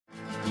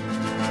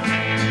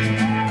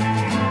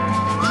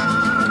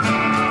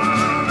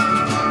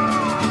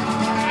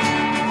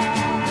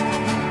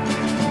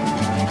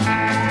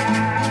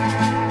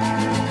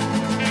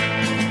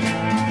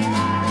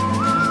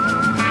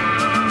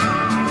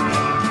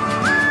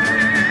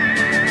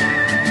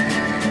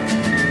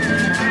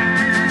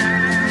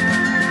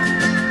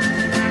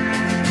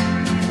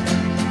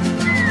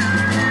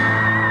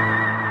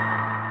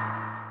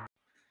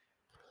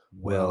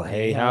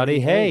Howdy,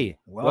 hey.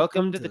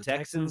 Welcome to the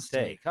Texans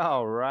Take.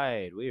 All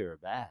right, we are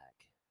back.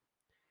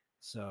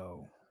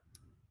 So,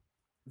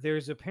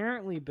 there's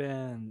apparently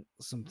been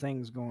some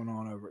things going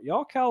on over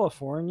y'all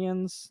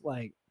Californians.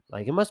 Like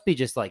it must be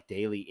just like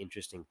daily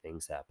interesting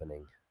things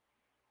happening.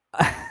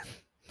 I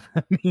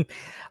mean,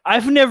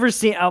 I've never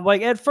seen.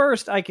 Like at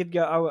first, I could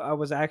go. I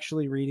was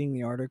actually reading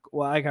the article.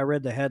 Well, I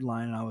read the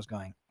headline and I was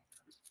going,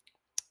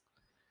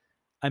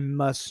 I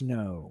must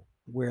know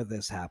where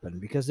this happened,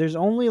 because there's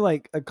only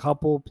like a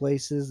couple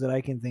places that I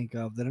can think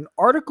of that an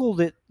article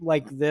that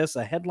like this,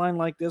 a headline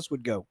like this,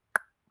 would go,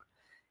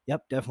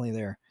 yep, definitely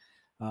there.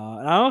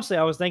 And honestly,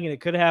 I was thinking it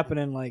could happen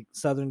in like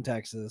southern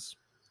Texas,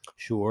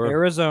 Sure.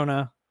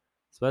 Arizona.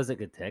 I suppose it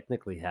could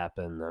technically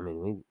happen. I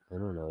mean, I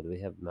don't know. Do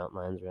we have mountain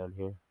lions around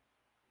here?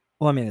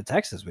 Well, I mean, in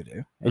Texas we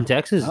do. In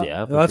Texas,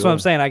 yeah. Well, that's what I'm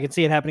saying. I could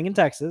see it happening in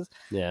Texas.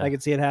 Yeah. I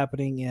could see it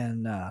happening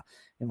in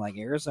like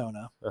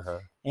Arizona Uh-huh.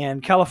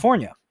 and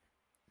California.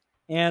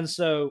 And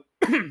so,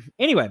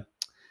 anyway,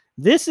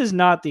 this is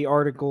not the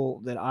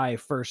article that I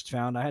first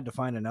found. I had to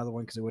find another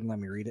one because it wouldn't let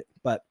me read it.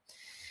 But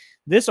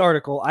this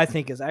article, I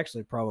think, is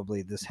actually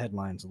probably, this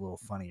headline's a little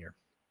funnier.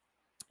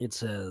 It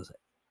says,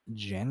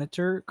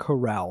 janitor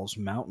corrals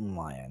mountain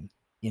lion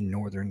in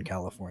Northern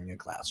California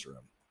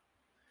classroom.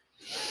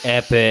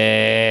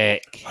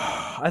 Epic.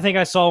 I think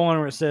I saw one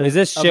where it says, is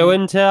this show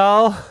and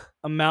tell?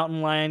 A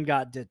mountain lion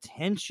got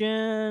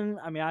detention.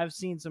 I mean, I've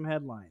seen some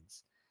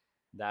headlines.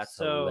 That's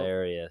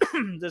hilarious.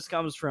 This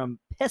comes from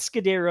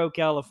Pescadero,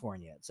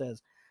 California. It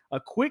says, a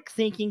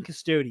quick-thinking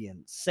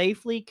custodian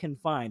safely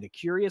confined a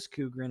curious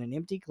cougar in an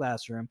empty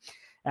classroom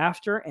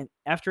after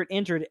it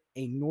entered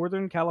a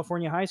Northern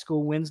California high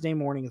school Wednesday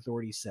morning,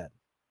 authorities said.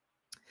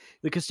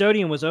 The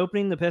custodian was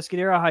opening the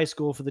Pescadero High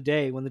School for the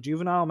day when the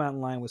juvenile mountain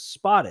lion was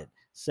spotted,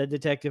 said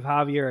Detective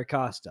Javier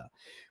Acosta,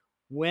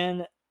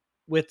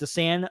 with the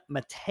San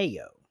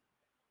Mateo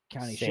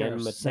County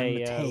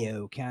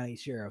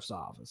Sheriff's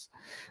Office.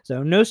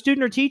 So no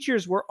student or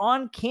teachers were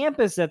on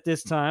campus at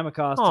this time,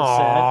 Acosta said.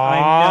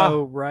 I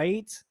know,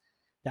 right?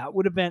 That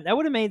would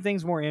have made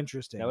things more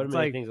interesting. That would have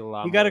made things a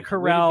lot. You got to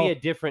corral. It would be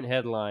a different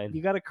headline.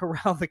 You got to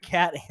corral the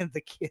cat and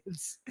the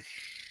kids.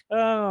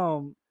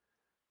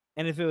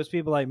 And if it was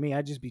people like me,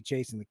 I'd just be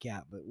chasing the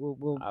cat. But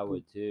I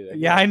would too.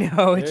 Yeah, I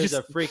know. There's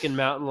a freaking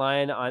mountain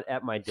lion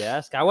at my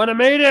desk. I want to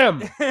meet him.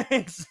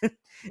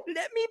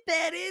 Let me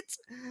pet it.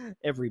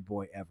 Every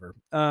boy ever.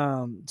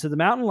 So the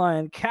mountain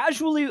lion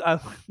casually.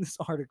 This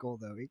article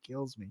though, it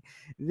kills me.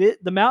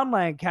 The mountain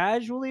lion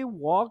casually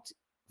walked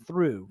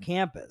through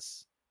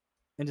campus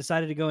and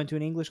decided to go into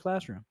an English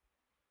classroom.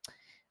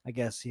 I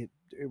guess it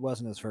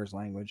wasn't his first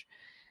language.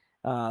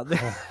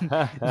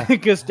 The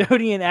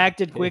custodian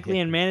acted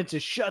quickly and managed to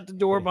shut the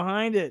door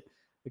behind it.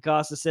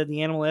 Acosta said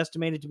the animal,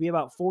 estimated to be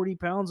about 40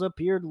 pounds,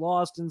 appeared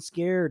lost and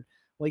scared.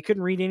 Well, he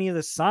couldn't read any of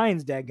the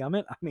signs,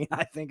 dadgummit. I mean,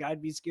 I think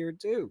I'd be scared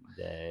too.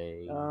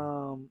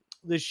 Dang.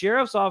 The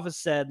sheriff's office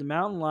said the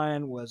mountain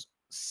lion was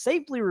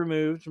safely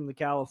removed from the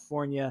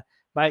California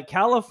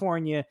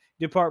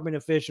Department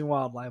of Fish and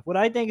Wildlife. What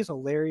I think is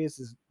hilarious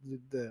is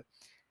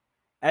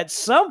at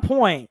some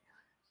point,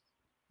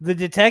 the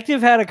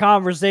detective had a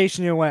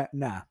conversation and went,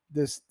 nah,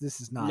 this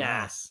is not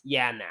us.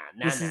 Yeah, nah.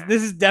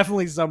 This is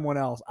definitely someone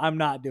else. I'm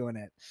not doing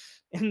it.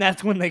 And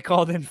that's when they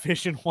called in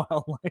Fish and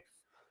Wildlife.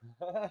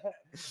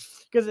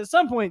 Because at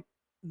some point,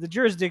 the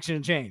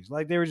jurisdiction changed.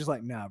 Like, they were just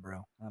like, nah,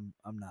 bro, I'm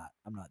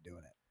not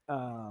doing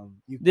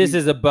it. This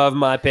is above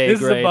my pay grade.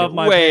 This is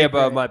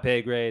above my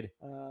pay grade.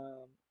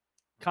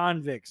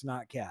 Convicts,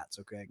 not cats,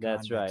 okay?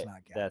 That's right.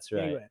 That's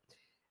right. Anyway,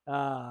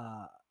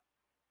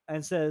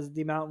 and says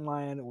the mountain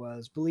lion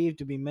was believed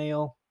to be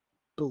male.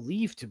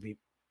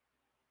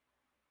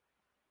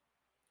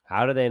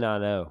 How do they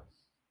not know?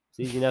 It's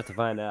easy enough to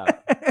find out.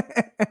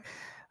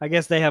 I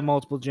guess they have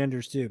multiple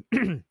genders too.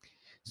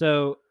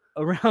 So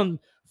around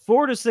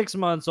 4 to 6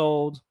 months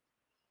old,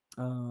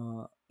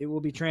 it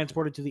will be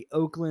transported to the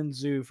Oakland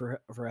Zoo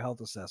for a health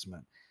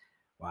assessment.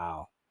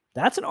 Wow.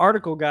 That's an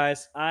article,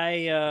 guys.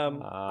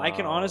 I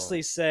can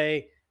honestly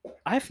say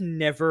I've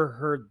never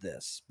heard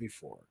this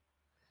before.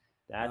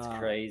 That's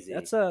crazy.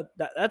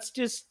 That's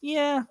just,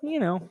 yeah,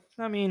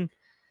 I mean,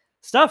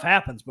 stuff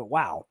happens, but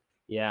wow.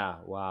 Yeah,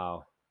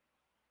 wow.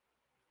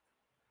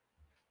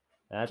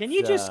 Can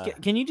you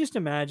just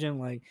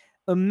imagine,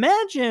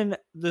 imagine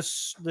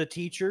the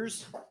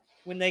teachers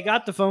when they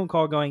got the phone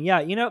call going,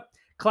 yeah,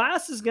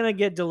 class is going to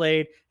get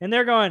delayed, and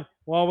they're going,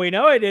 well, we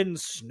know it didn't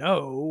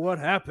snow. What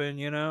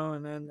happened,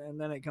 and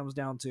then it comes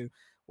down to,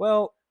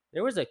 well,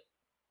 there was a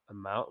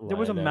mountain lion. There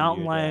was a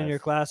mountain lion in your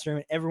classroom,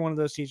 and every one of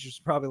those teachers is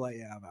probably like,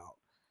 yeah, I'm out.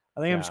 I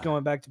think I'm just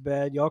going back to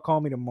bed. Y'all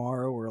call me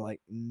tomorrow or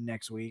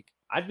next week.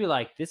 I'd be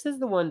like, this is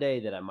the one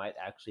day that I might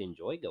actually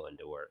enjoy going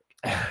to work.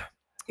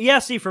 Yeah,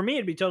 see, for me,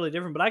 it'd be totally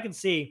different, but I can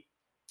see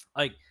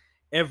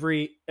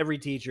every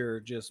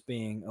teacher just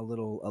being a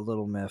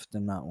little miffed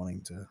and not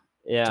wanting to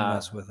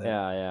mess with it.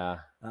 Yeah.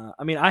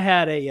 I mean, I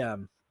had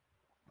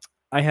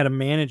a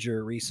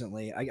manager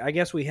recently. I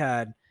guess we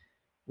had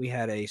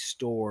a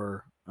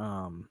store,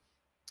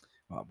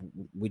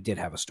 we did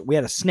have we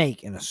had a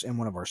snake in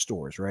one of our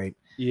stores, right?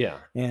 Yeah.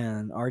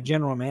 And our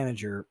general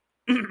manager,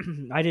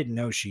 I didn't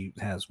know she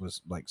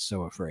was like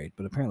so afraid,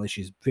 but apparently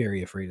she's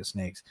very afraid of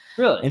snakes.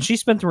 Really? And she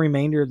spent the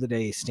remainder of the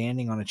day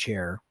standing on a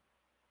chair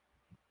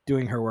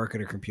doing her work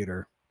at her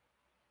computer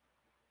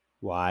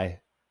Why?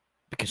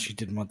 because she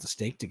didn't want the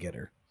snake to get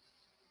her.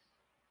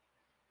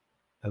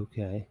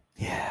 Okay.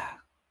 Yeah.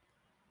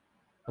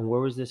 And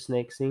where was this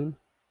snake seen?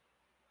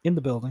 In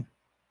the building.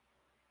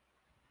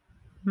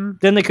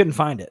 Then they couldn't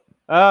find it.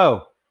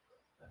 Oh.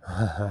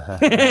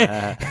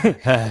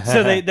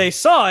 So they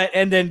saw it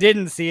and then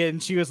didn't see it,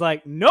 and she was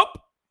like, "Nope,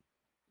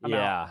 I'm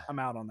yeah. out. I'm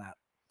out on that."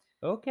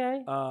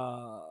 Okay.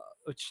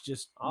 Which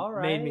just All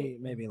made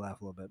right. me laugh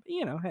a little bit.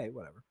 But, hey,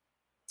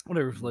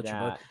 whatever floats your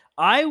boat. That-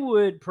 I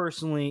would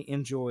personally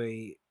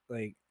enjoy,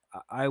 like,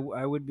 I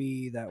would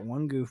be that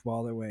one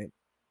goofball that would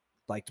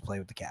like to play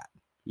with the cat.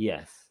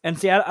 Yes. And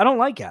see, I don't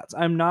like cats.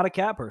 I'm not a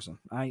cat person.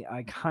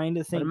 I kind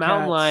of think But a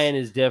mountain cats, lion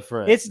is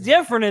different. it's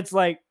different. It's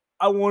like,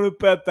 I want to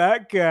pet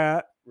that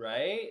cat.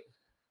 right.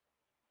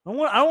 I don't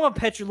want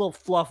to pet your little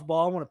fluff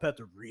ball. I want to pet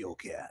the real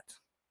cat,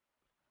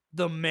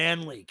 the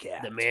manly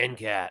cat. The man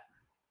cat.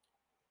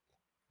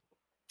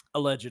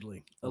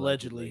 Allegedly,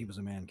 he was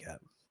a man cat.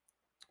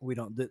 We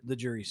don't. The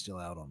jury's still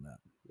out on that.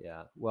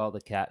 Yeah. Well,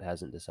 the cat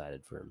hasn't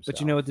decided for himself. But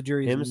you know what? The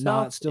jury's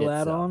not still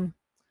out on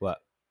What?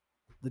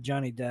 the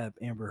Johnny Depp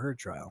Amber Heard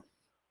trial.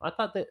 I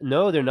thought that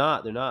no, they're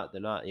not. They're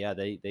not. Yeah,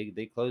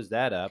 they closed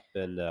that up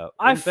and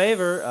I in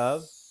favor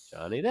of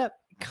Johnny Depp.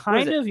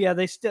 Kind of, yeah.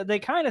 They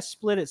kind of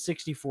split it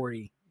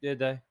 60-40. Did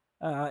they?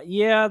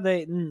 Yeah.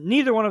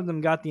 Neither one of them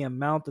got the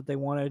amount that they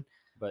wanted,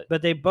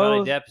 but they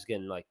both. Johnny Depp is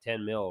getting like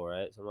 10 mil,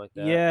 right? Something like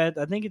that. Yeah,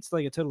 I think it's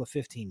like a total of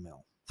 15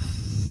 mil.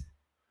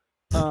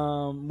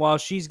 While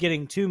she's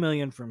getting 2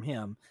 million from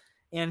him.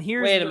 And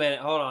here's Wait a minute,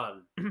 hold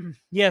on.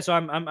 Yeah, so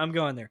I'm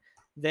going there.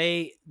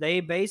 They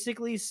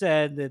basically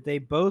said that they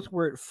both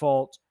were at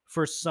fault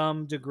for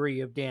some degree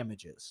of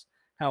damages.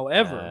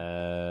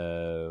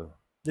 However,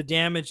 the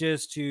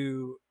damages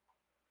to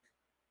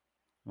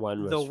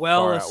one was the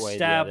far outweighed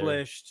the other.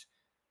 well-established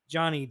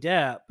Johnny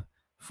Depp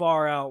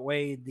far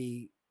outweighed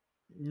the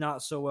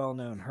not so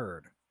well-known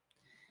Heard.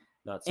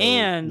 Not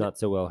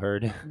so well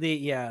heard.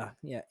 Yeah.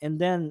 And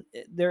then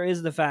there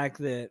is the fact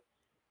that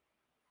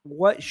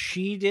what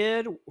she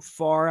did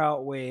far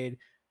outweighed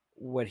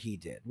what he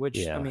did, which,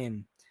 Yeah. I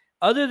mean,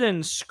 other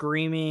than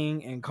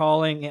screaming and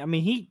calling, I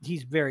mean,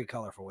 he's very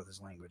colorful with his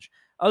language.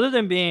 Other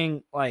than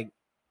being like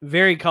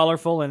very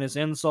colorful in his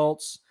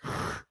insults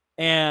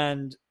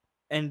and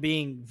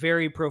being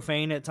very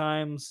profane at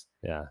times.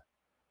 Yeah.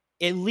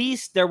 At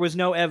least there was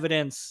no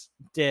evidence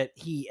that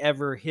he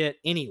ever hit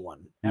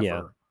anyone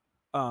ever,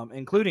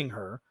 including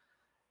her.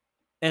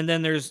 And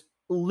then there's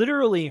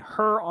literally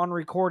her on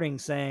recording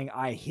saying,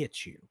 "I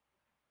hit you.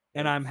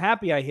 And I'm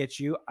happy I hit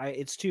you.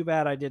 It's too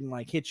bad I didn't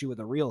like hit you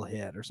with a real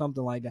hit," or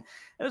something like that.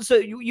 And so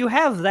you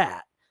have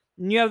that.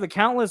 And you have the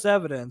countless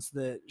evidence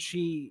that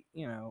she,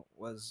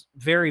 was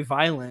very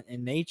violent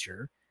in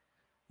nature.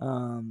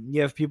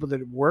 You have people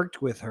that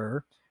worked with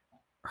her.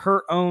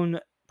 Her own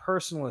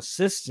personal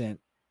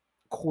assistant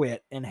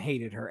quit and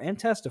hated her and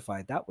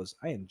testified.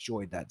 I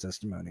enjoyed that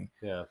testimony.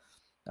 Yeah.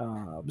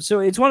 So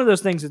it's one of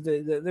those things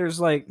that there's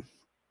like,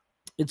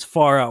 it's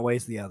far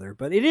outweighs the other,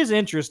 but it is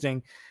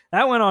interesting.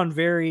 That went on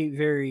very,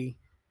 very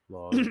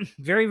long.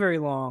 very, very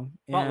long.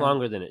 A lot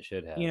longer than it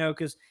should have.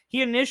 Because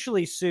he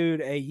initially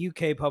sued a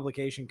UK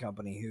publication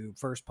company who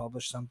first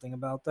published something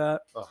about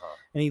that.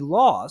 And he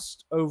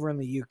lost over in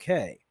the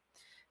UK.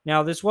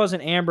 Now, this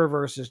wasn't Amber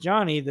versus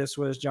Johnny. This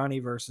was Johnny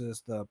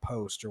versus the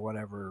Post or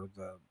whatever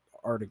the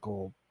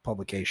article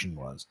publication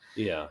was.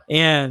 Yeah.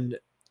 And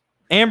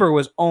Amber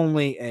was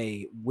only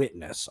a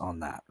witness on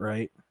that,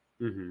 right?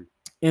 Mm-hmm.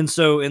 And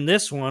so in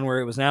this one, where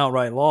it was an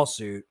outright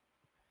lawsuit,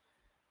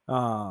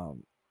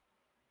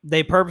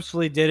 they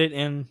purposefully did it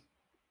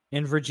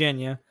in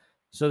Virginia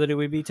so that it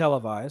would be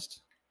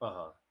televised.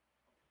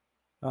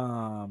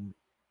 And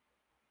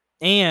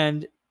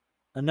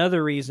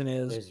another reason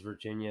is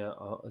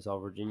is all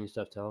Virginia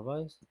stuff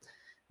televised?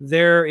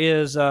 There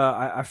is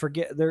I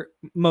forget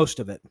most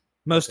of it.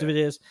 Most of it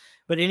is,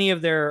 but any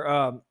of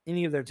their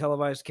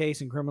televised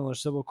case in criminal or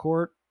civil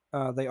court,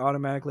 they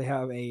automatically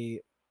have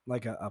a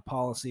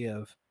policy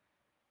of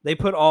they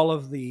put all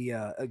of the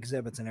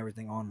exhibits and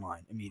everything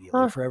online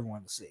immediately for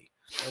everyone to see.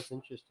 That's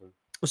interesting.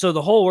 So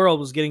the whole world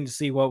was getting to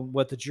see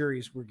what the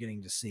juries were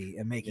getting to see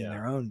and making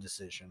their own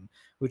decision,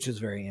 which is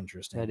very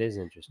interesting. That is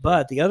interesting.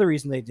 But the other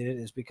reason they did it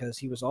is because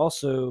he was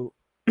also,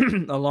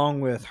 along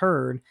with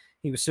Heard,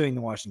 he was suing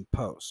the Washington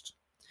Post.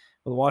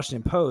 Well, the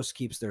Washington Post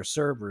keeps their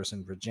servers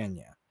in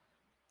Virginia.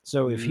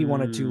 So if he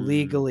wanted to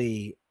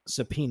legally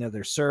subpoena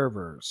their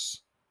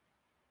servers,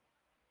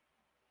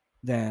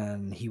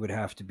 then he would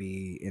have to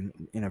be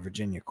in a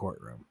Virginia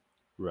courtroom.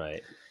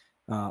 Right.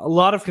 A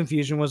lot of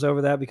confusion was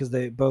over that because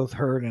they both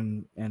Heard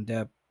and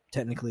Depp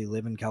technically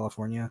live in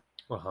California.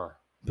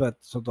 But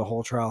so the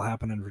whole trial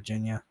happened in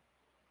Virginia.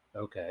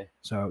 Okay.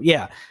 So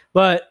yeah,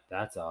 but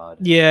that's odd.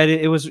 Yeah,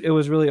 it was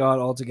really odd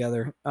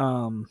altogether.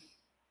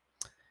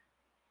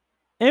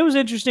 And it was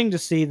interesting to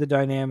see the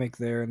dynamic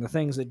there and the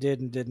things that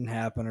did and didn't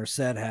happen or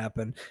said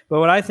happen. But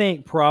what I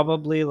think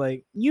probably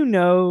like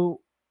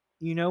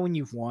when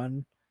you've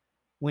won,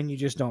 when you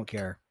just don't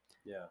care.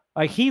 Yeah.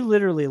 Like he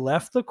literally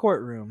left the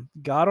courtroom,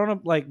 got on a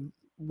like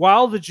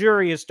while the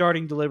jury is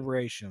starting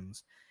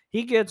deliberations,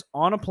 he gets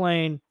on a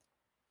plane,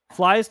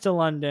 flies to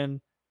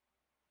London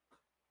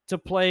to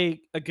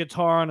play a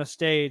guitar on a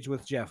stage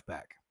with Jeff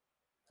Beck.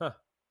 Huh.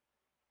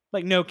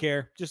 Like no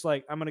care, just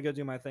like I'm gonna go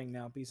do my thing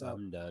now. Peace out.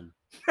 I'm done.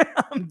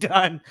 I'm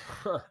done.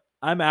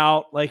 I'm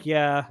out. Like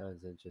yeah,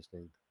 That's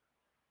interesting.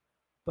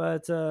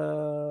 but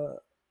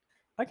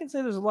I can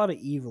say there's a lot of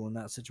evil in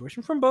that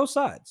situation from both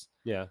sides.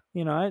 Yeah.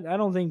 You know, I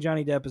don't think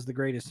Johnny Depp is the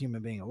greatest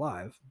human being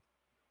alive.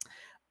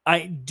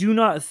 I do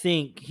not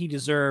think he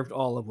deserved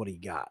all of what he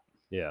got.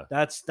 Yeah.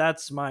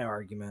 That's my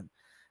argument.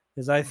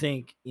 Is I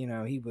think,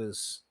 he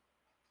was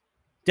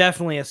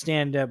definitely a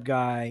stand-up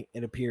guy,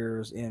 it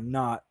appears, in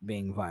not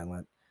being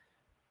violent.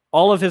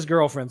 All of his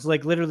girlfriends,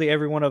 like literally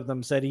every one of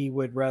them, said he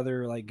would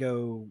rather like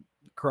go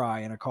cry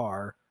in a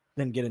car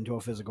than get into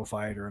a physical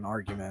fight or an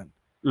argument.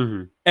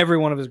 Mm-hmm. Every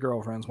one of his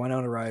girlfriends,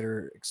 Winona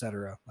Ryder,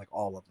 etc., like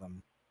all of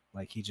them.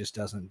 Like he just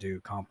doesn't do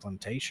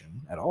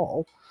confrontation at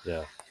all.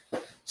 Yeah.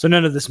 So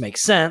none of this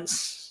makes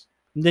sense.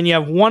 And then you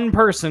have one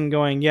person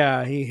going,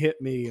 "Yeah, he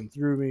hit me and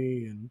threw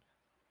me," and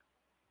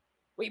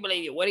we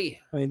believe you, Woody.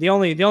 I mean, the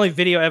only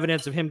video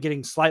evidence of him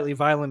getting slightly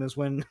violent is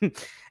when,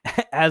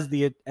 as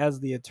the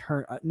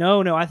attorney.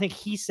 No, I think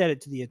he said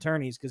it to the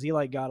attorneys because he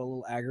like got a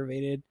little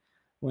aggravated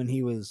when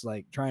he was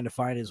like trying to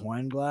find his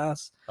wine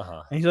glass,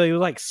 and so he was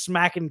like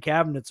smacking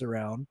cabinets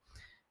around,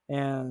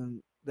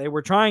 and they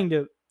were trying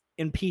to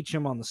impeach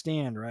him on the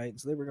stand, right?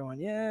 So they were going,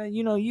 "Yeah,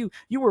 you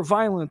were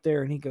violent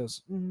there," and he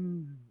goes,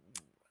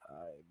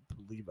 "I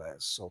believe I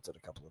assaulted a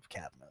couple of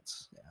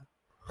cabinets." Yeah.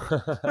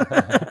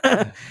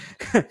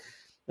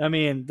 I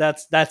mean,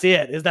 that's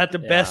it. Is that the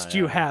best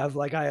you have?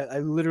 Like, I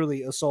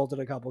literally assaulted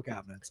a couple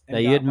cabinets. Now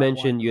you had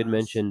mentioned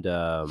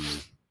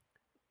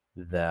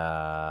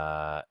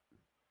that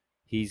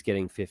he's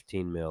getting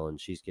 15 mil and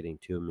she's getting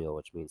 2 mil,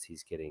 which means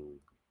he's getting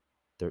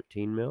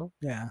 13 mil.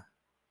 Yeah,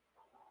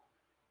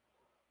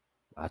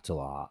 that's a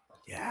lot.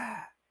 Yeah.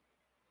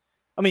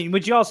 I mean,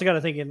 but you also got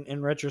to think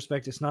in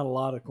retrospect, it's not a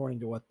lot according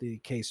to what the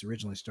case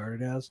originally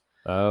started as.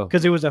 Oh,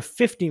 because it was a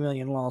 $50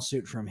 million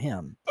lawsuit from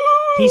him.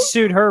 He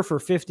sued her for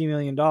 $50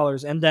 million,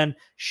 and then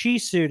she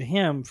sued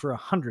him for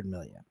 $100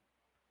 million.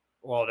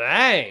 Well,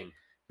 dang.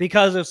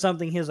 Because of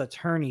something his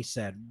attorney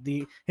said,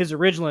 his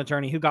original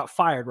attorney, who got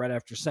fired right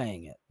after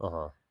saying it.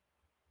 I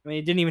mean,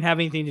 it didn't even have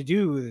anything to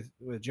do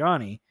with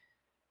Johnny.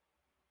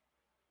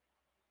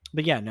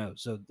 But yeah, no.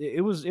 So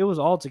it was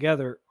all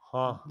together.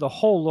 The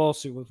whole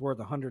lawsuit was worth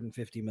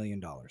 $150 million.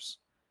 They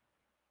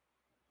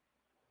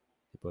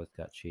both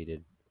got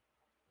cheated.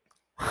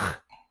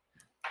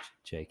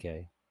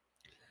 JK.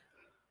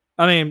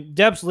 I mean,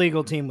 Depp's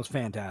legal team was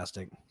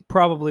fantastic.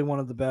 Probably one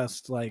of the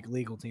best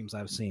legal teams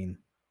I've seen.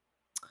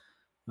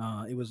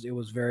 It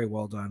was very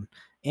well done.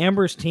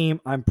 Amber's team,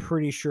 I'm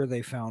pretty sure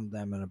they found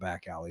them in a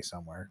back alley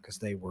somewhere because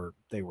they were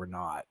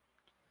not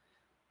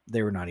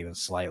even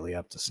slightly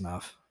up to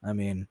snuff. I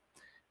mean,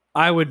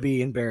 I would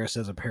be embarrassed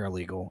as a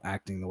paralegal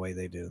acting the way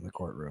they did in the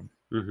courtroom.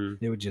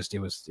 Mm-hmm. It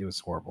was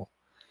horrible.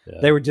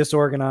 Yeah. They were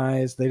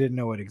disorganized. They didn't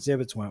know what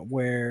exhibits went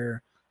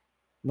where.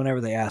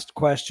 Whenever they asked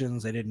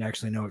questions, they didn't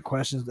actually know what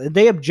questions.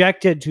 They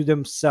objected to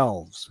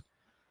themselves.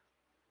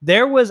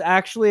 There was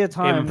actually a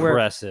time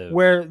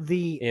where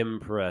the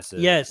impressive.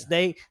 Yes,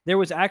 there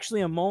was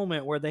actually a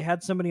moment where they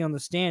had somebody on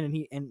the stand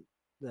and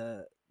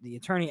the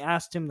attorney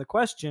asked him the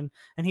question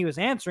and he was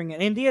answering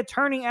it, and the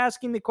attorney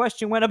asking the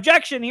question went,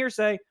 "Objection,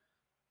 hearsay."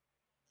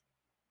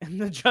 And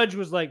the judge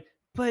was like,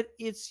 "But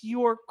it's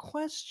your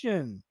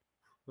question."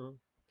 Huh.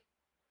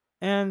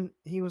 And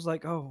he was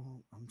like,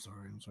 "Oh, I'm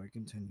sorry,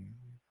 continue."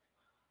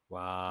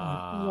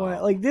 Wow.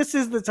 What? Like, this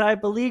is the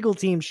type of legal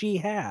team she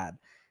had.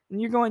 And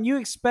you're going, you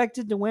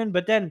expected to win,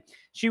 but then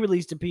she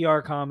released a PR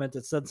comment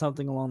that said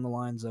something along the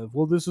lines of,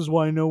 "Well, this is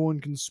why no one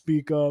can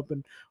speak up,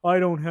 and I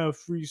don't have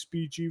free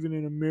speech even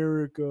in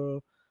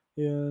America.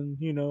 And,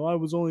 I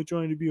was only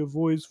trying to be a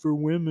voice for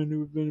women who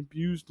have been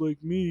abused like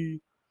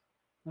me."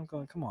 I'm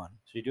going, come on.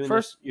 So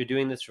you're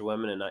doing this for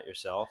women and not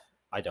yourself?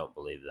 I don't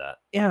believe that.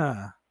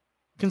 Yeah.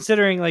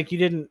 Considering, you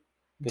didn't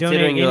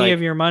donate any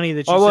of your money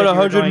that you I said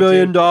want $100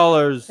 million.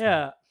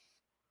 Yeah.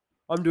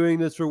 I'm doing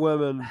this for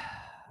women.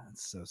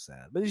 That's so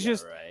sad. But it's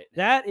just, right.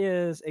 That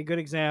is a good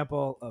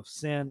example of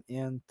sin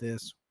in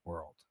this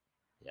world.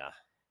 Yeah.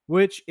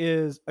 Which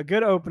is a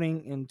good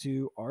opening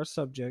into our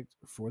subject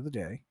for the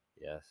day.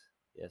 Yes.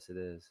 Yes, it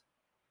is.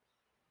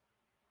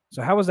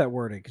 So how was that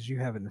worded? Because you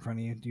have it in front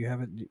of you. Do you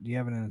have it? Do you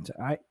have it in?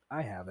 I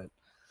have it.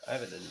 I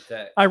have it in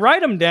text. I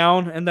write them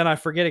down and then I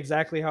forget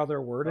exactly how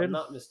they're worded. If I'm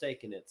not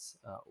mistaken, it's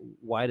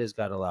why does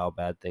God allow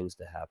bad things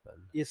to happen?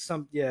 I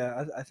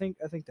think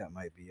that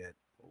might be it.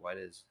 Why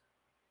does?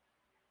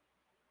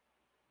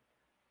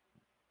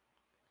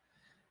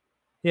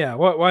 Yeah,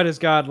 why does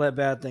God let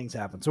bad things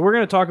happen? So we're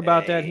going to talk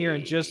about that here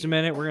in just a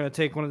minute. We're going to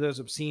take one of those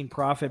obscene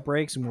profit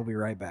breaks and we'll be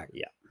right back.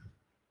 Yeah.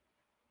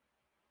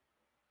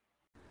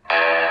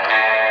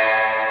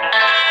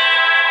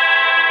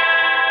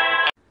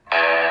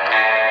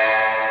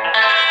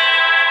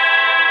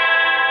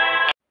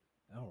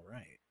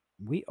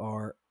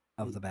 are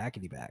of the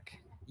backety back.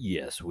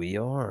 Yes, we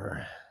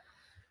are.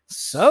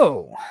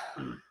 So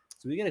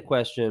So we get a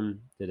question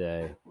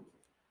today.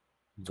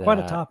 it's quite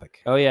a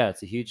topic. Oh yeah,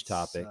 it's a huge It's,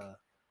 topic,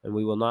 and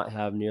we will not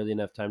have nearly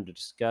enough time to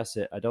discuss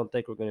it. I don't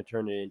think we're going to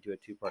turn it into a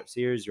 2-part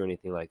series or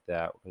anything like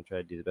that. We're going to try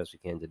to do the best we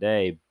can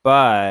today,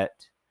 but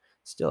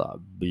still a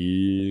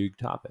big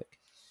topic.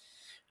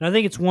 and I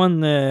think it's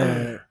one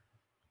that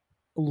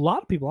a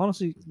lot of people,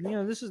 honestly,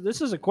 this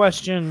is a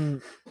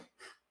question.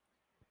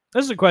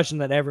 This is a question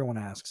that everyone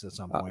asks at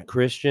some point.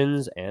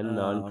 Christians and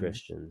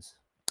non-Christians.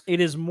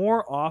 It is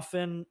more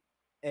often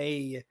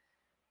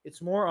it's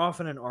more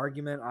often an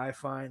argument I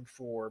find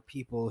for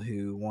people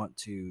who want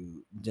to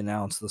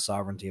denounce the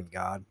sovereignty of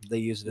God. They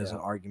use it as an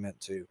argument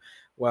to,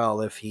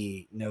 well, if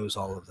he knows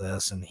all of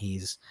this and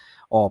he's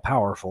all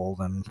powerful,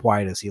 then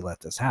why does he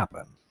let this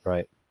happen?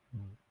 Right.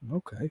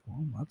 Okay,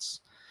 well,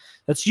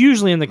 that's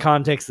usually in the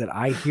context that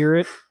I hear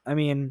it. I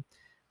mean,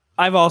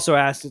 I've also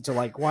asked it to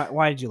like,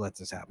 why did you let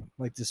this happen?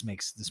 Like this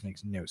makes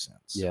no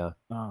sense. Yeah.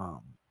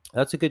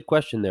 That's a good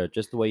question there.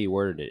 Just the way you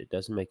worded it, it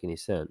doesn't make any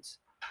sense.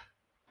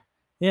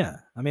 Yeah,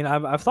 I mean,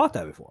 I've thought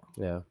that before.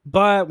 Yeah.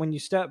 But when you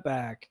step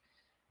back,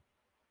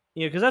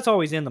 because that's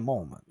always in the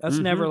moment. That's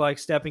never like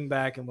stepping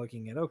back and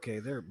looking at,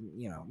 okay,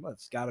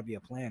 it's got to be a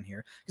plan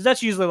here. Because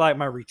that's usually like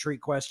my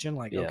retreat question.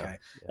 Like, okay,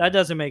 that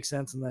doesn't make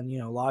sense. And then,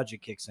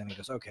 logic kicks in and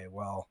goes, okay,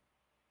 well,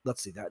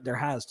 let's see that there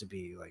has to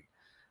be like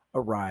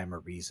a rhyme or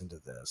reason to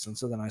this. And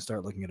so then I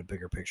start looking at a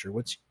bigger picture,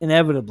 which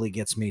inevitably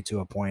gets me to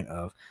a point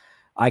of,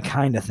 I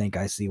kind of think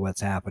I see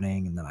what's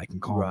happening and then I can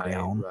calm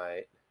down.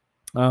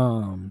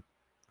 Right.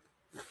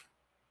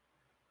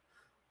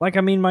 Like,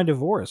 I mean, my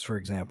divorce, for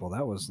example,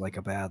 that was like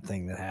a bad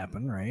thing that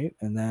happened, right?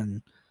 And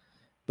then,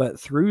 but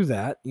through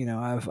that,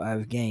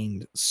 I've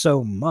gained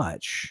so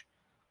much.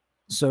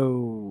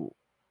 So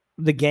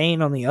the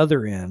gain on the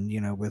other end,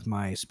 with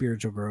my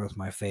spiritual growth,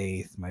 my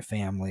faith, my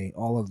family,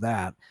 all of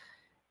that,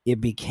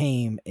 it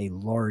became a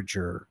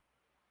larger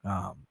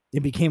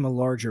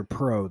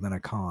pro than a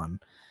con.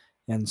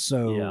 And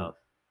so,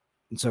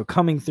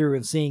 coming through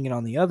and seeing it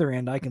on the other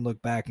end, I can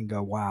look back and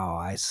go, wow,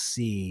 I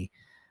see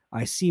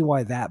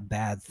why that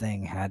bad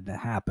thing had to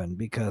happen,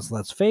 because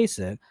let's face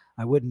it,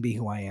 I wouldn't be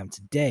who I am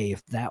today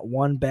if that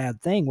one bad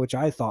thing, which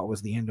I thought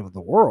was the end of the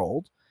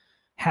world,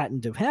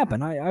 hadn't have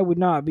happened. I would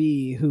not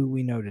be who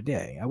we know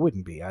today. I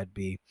wouldn't be. I'd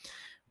be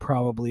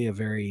probably a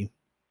very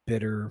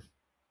bitter,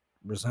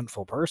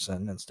 resentful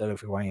person instead of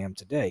who I am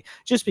today,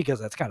 just because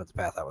that's kind of the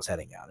path I was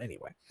heading down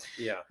anyway.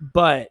 Yeah.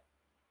 But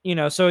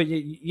so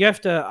you have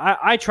to.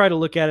 I try to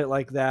look at it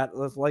like that.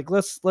 Like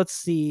let's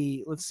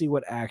see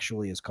what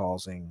actually is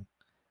causing,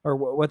 or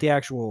what the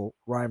actual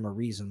rhyme or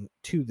reason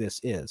to this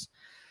is.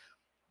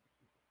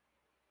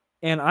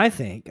 And I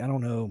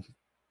don't know,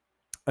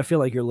 I feel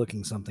like you're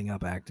looking something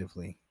up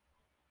actively.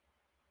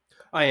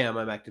 I am.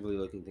 I'm actively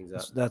looking things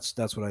up.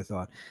 That's what I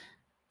thought.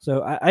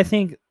 So I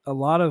think a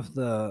lot of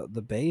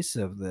the base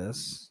of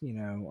this,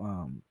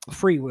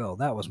 free will.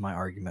 That was my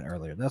argument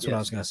earlier. That's what I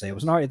was going to say.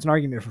 It's an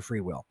argument for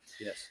free will.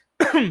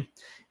 Yes.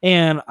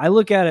 And I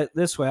look at it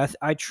this way.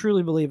 I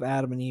truly believe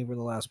Adam and Eve were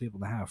the last people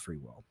to have free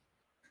will.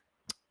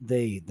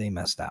 They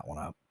messed that one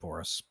up for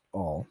us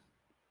all,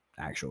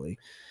 actually.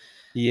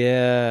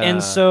 Yeah.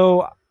 And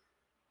so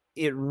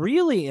it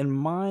really, in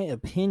my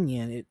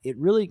opinion, it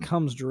really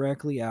comes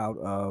directly out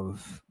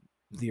of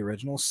the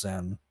original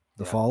sin,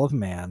 the fall of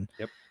man.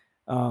 Yep.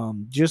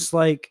 Just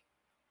like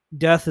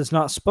death is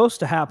not supposed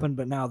to happen,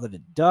 but now that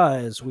it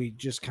does, we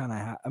just kind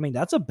of I mean,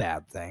 that's a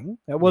bad thing.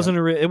 That wasn't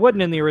it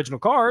wasn't in the original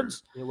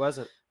cards. It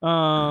wasn't.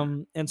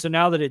 And so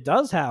now that it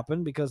does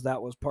happen, because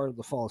that was part of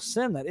the fall of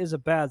sin, that is a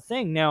bad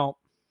thing. Now,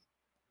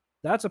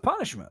 that's a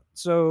punishment.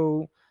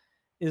 So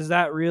is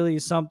that really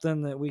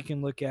something that we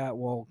can look at?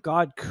 Well,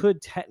 God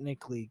could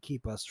technically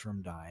keep us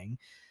from dying,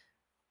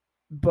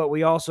 but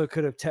we also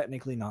could have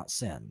technically not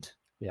sinned.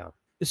 Yeah.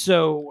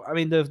 So, I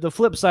mean, the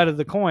flip side of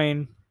the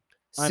coin,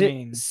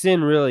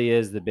 sin really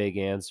is the big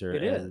answer.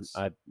 It is.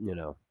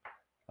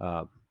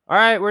 All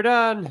right, we're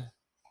done.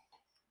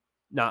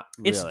 Not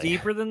really. It's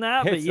deeper than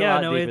that, but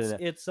It's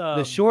it's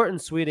the short and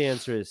sweet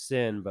answer is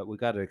sin, but we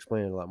got to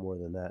explain it a lot more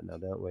than that now,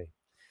 don't we?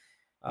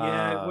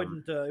 Yeah,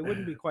 it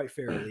wouldn't be quite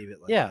fair to leave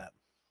it like that.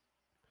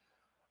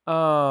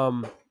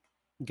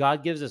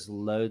 God gives us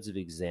loads of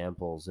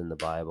examples in the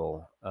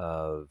Bible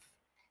of,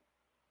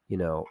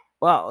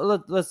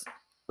 well,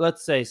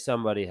 let's say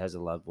somebody has a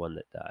loved one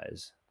that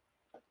dies,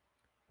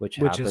 which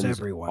happens is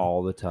everyone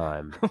all the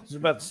time. I was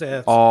about to say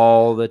that's,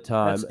 all the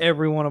time. That's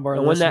every one of our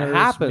and listeners. When that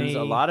happens, me.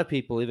 A lot of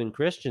people, even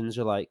Christians,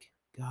 are like,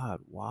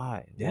 God,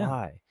 why? Yeah.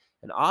 Why?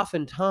 And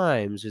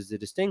oftentimes is the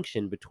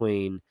distinction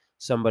between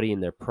somebody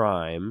in their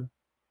prime,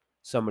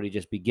 somebody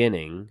just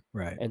beginning,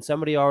 right, and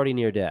somebody already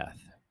near death.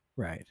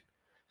 Right.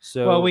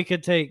 So, well, we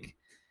could take,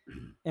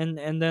 and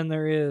then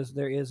there is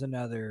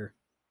another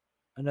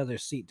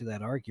seat to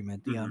that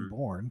argument, the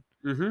unborn.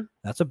 Mm-hmm.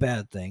 That's a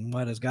bad thing.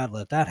 Why does God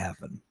let that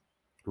happen?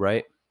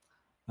 Right.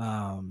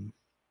 Now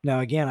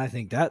again, I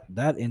think that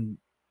in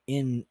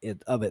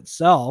it of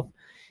itself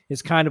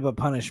is kind of a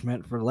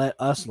punishment for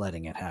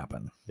letting it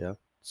happen. Yeah.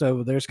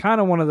 So there's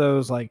kind of one of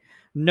those like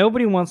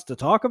nobody wants to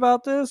talk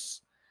about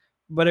this,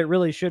 but it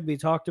really should be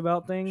talked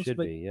about things. Should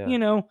But be, yeah. you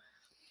know,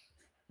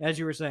 as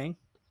you were saying,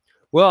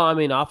 Well, I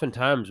mean,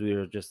 oftentimes we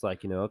were just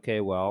like,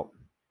 okay, well,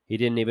 he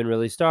didn't even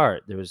really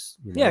start. There was,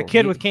 yeah, a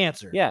kid with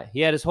cancer. yeah,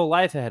 he had his whole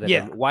life ahead of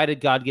Yeah. him. Why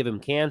did God give him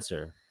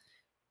cancer?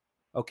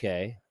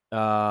 Okay.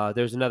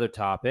 There's another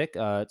topic.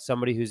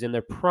 Somebody who's in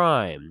their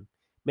prime.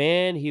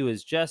 Man, he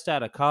was just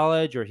out of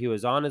college or he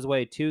was on his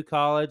way to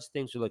college.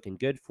 Things are looking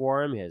good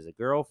for him. He has a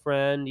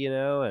girlfriend,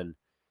 and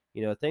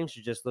things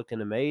are just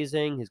looking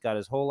amazing. He's got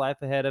his whole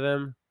life ahead of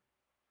him.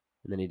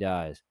 And then he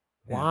dies.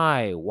 Yeah.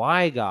 Why?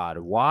 Why, God?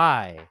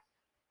 Why?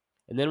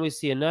 And then we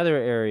see another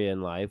area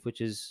in life,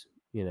 which is,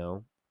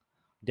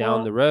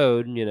 down the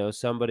road,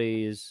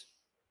 somebody's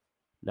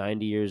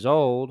 90 years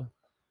old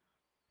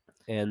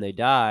and they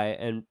die,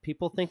 and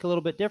people think a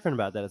little bit different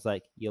about that. It's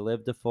like, you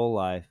lived a full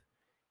life,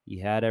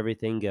 you had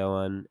everything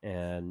going,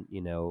 and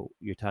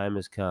your time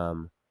has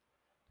come.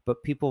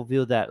 But people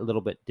view that a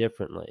little bit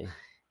differently.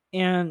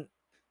 And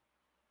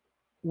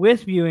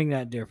with viewing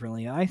that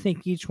differently, I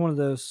think each one of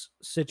those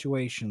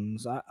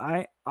situations,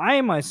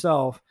 I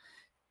myself,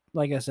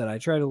 like I said, I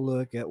try to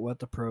look at what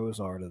the pros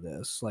are to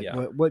this, like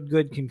what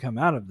good can come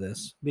out of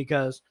this,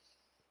 because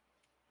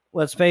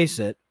let's face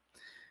it,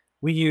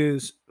 we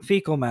use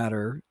fecal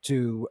matter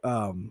to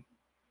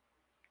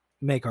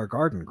make our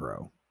garden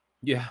grow.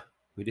 Yeah,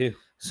 we do.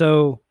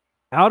 So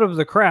out of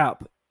the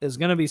crap is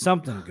going to be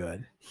something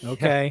good.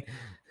 Okay.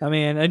 Yeah. I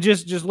mean, and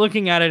just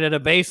looking at it at a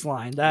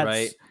baseline,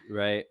 that's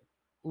right.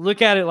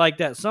 Look at it like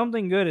that.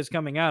 Something good is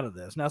coming out of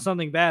this. Now,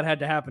 something bad had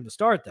to happen to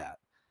start that.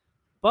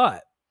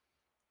 But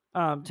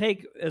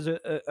take as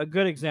a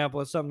good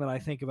example, it's something that I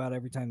think about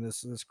every time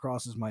this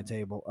crosses my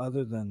table,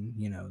 other than,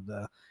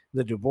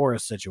 the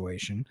divorce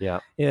situation. Yeah.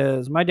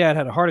 Is my dad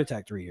had a heart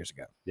attack 3 years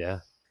ago. Yeah.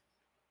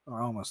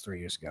 Or almost 3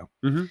 years ago.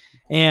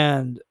 Mm-hmm.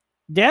 And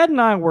Dad and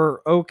I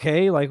were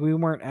okay. Like, we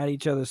weren't at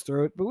each other's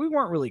throat, but we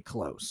weren't really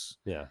close.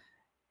 Yeah.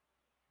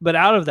 But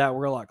out of that,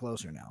 we're a lot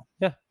closer now.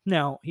 Yeah.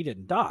 Now, he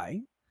didn't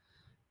die,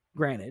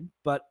 granted,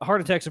 but a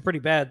heart attack's a pretty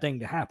bad thing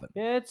to happen.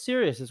 Yeah, it's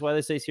serious. That's why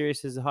they say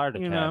serious is a heart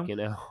attack,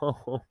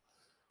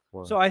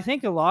 Well, so I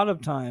think a lot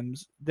of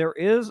times there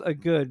is a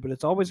good, but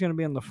it's always going to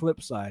be on the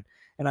flip side.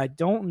 And I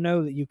don't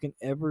know that you can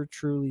ever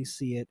truly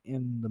see it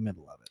in the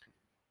middle of it.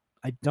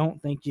 I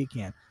don't think you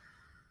can.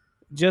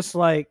 Just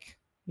like,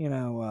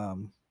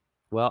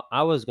 well,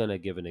 I was going to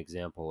give an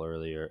example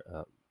earlier.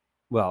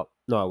 Well,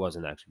 no, I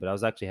wasn't actually, but I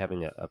was actually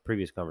having a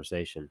previous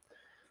conversation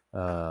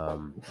with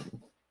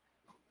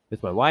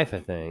my wife,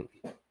 I think.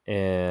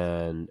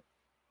 And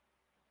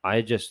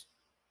I just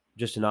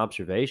an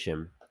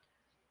observation,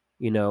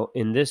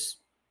 in this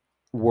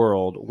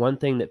world, one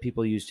thing that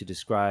people use to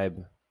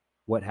describe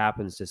what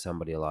happens to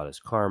somebody a lot is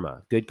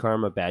karma. Good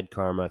karma, bad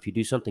karma. If you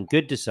do something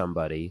good to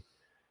somebody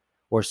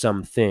or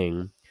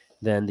something,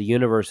 then the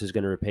universe is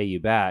going to repay you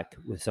back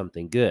with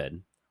something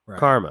good. Right.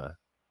 Karma,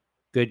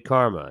 good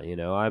karma.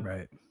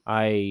 Right.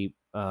 I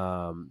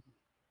don't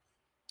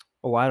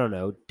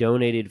know,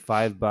 donated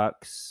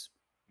 $5.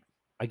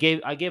 I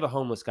gave a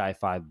homeless guy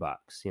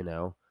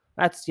 $5.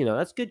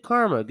 That's good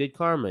karma. Good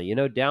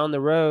karma. Down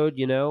the road,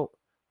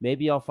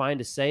 maybe I'll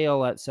find a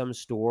sale at some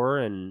store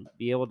and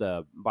be able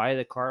to buy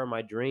the car of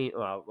my dream.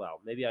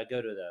 Well, maybe I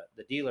go to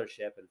the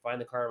dealership and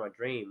find the car of my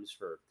dreams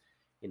for,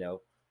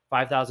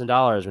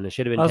 $5,000 when it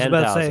should have been $10,000. I was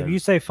about to say, if you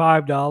say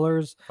 $5,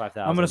 $5,000,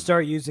 I'm going to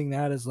start using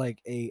that as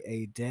like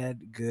a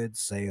dead good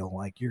sale.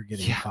 Like, you're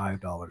getting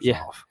 $5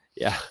 off.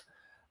 Yeah.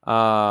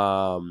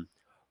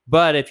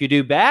 But if you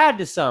do bad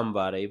to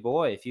somebody,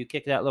 boy, if you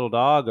kick that little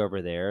dog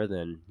over there,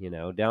 then,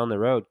 down the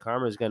road,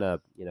 karma's going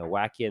to,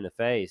 whack you in the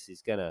face.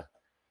 He's going to,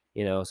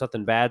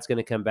 something bad's going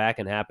to come back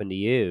and happen to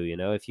you.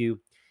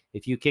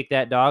 If you kick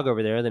that dog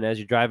over there, then as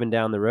you're driving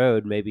down the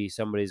road, maybe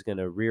somebody's going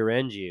to rear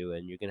end you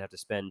and you're going to have to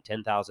spend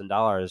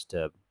 $10,000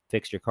 to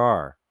fix your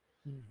car.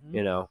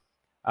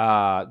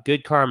 Mm-hmm.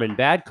 Good karma and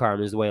bad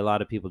karma is the way a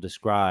lot of people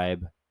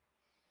describe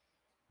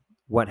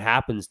what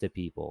happens to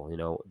people.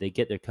 They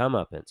get their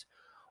comeuppance.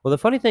 Well, the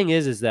funny thing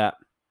is that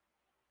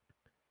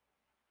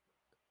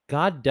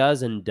God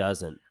does and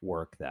doesn't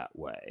work that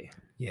way.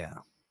 Yeah.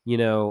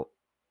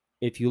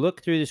 If you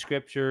look through the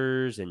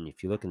scriptures and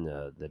if you look in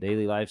the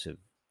daily lives of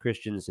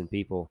Christians and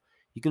people,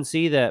 you can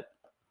see that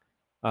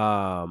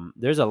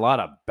there's a lot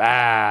of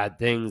bad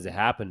things that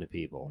happen to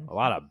people, a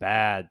lot of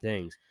bad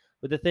things.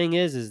 But the thing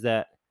is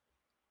that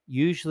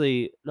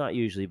not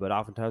usually, but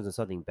oftentimes when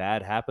something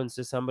bad happens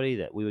to somebody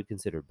that we would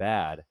consider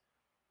bad,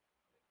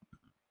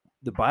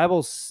 the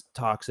Bible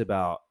talks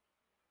about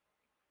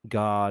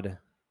God.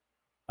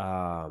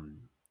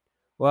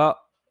 Well,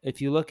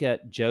 if you look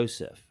at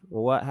Joseph,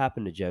 what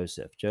happened to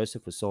Joseph?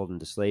 Joseph was sold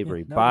into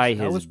slavery by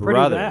his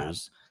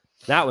brothers.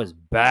 That was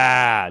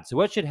bad. So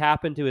what should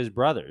happen to his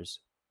brothers?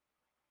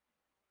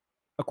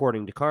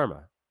 According to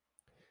karma,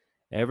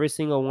 every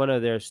single one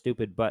of their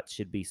stupid butts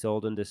should be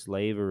sold into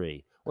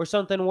slavery. or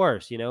something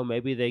worse.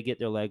 Maybe they get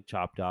their leg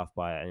chopped off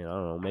by, I don't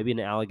know, maybe an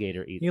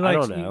alligator eats. I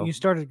don't know. You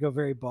started to go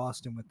very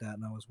Boston with that,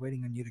 and I was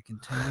waiting on you to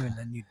continue, and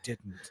then you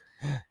didn't.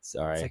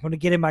 Sorry. It's like, I'm going to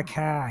get in my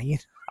car.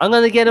 I'm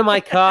going to get in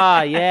my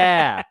car,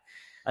 yeah.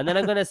 And then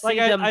I'm going to see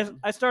them.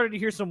 I started to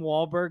hear some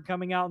Wahlberg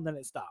coming out, and then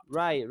it stopped.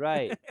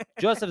 Right.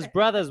 Joseph's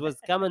brothers was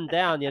coming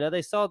down.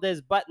 They sold this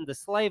button to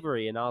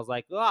slavery. And I was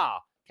like, oh,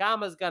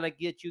 karma's going to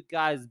get you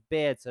guys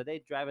bad. So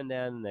they driving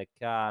down in their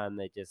car, and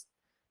they just,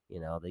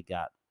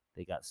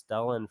 they got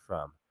stolen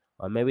from.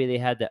 Or maybe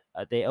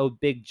they owed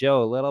Big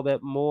Joe a little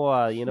bit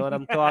more. You know what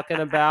I'm talking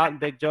about? And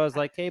Big Joe's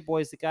like, hey,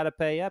 boys, you got to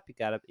pay up.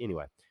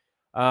 Anyway.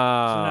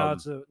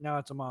 So now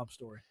it's a mob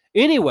story.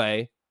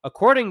 Anyway,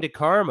 according to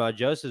karma,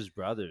 Joseph's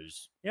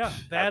brothers,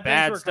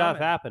 bad stuff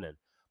happening.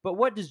 But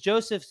what does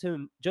Joseph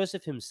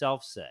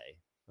himself say?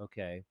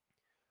 Okay,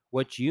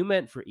 what you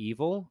meant for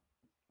evil,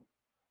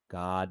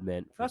 God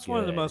meant for That's good.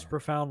 one of the most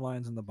profound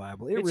lines in the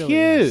Bible. It's really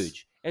huge.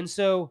 Is. And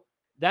so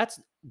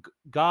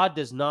God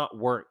does not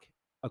work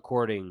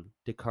according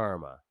to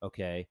karma.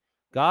 Okay,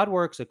 God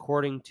works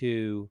according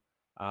to,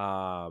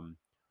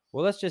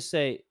 let's just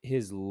say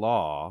His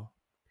law.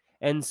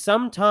 And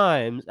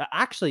sometimes,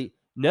 actually,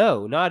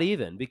 no, not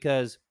even,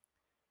 because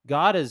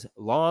God is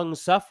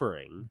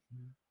long-suffering.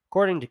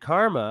 According to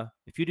karma,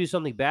 if you do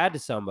something bad to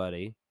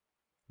somebody,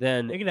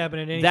 then it can happen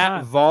at any that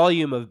time.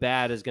 volume of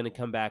bad is going to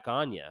come back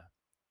on you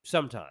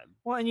sometime.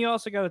 Well, and you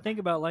also got to think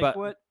about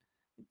what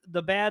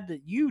the bad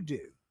that you do.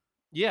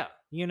 Yeah.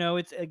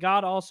 It's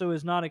God also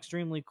is not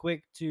extremely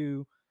quick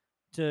to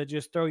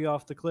just throw you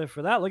off the cliff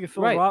for that. Look at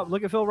Phil.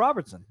 Look at Phil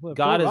Robertson.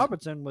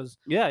 Robertson was.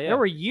 Yeah. There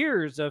were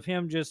years of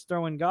him just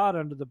throwing God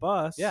under the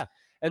bus. Yeah.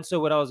 And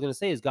so what I was going to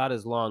say is God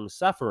is long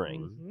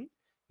suffering. Mm-hmm.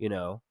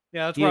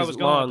 Yeah, that's where I was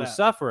going. Long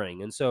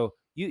suffering, and so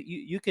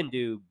you can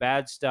do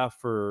bad stuff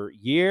for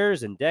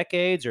years and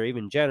decades or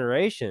even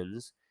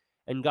generations,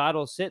 and God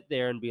will sit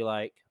there and be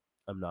like,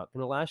 "I'm not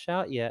going to lash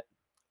out yet.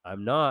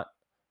 I'm not."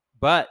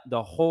 But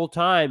the whole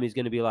time He's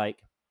going to be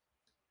like,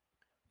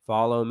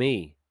 "Follow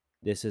me.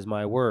 This is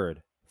my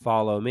word.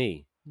 Follow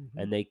me." Mm-hmm.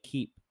 And they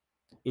keep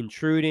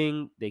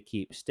intruding. They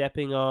keep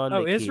stepping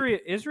on.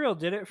 Israel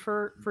did it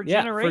for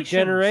generations. For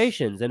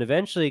generations. And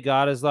eventually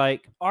God is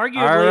like,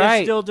 arguably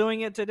is still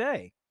doing it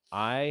today.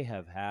 I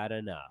have had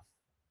enough.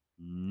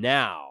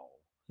 Now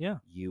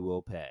you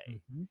will pay.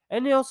 Mm-hmm.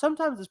 And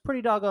sometimes it's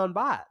pretty doggone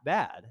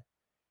bad.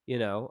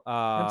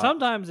 And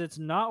sometimes it's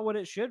not what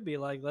it should be.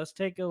 Like, let's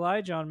take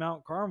Elijah on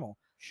Mount Carmel.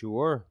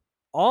 Sure.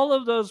 All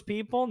of those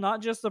people,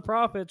 not just the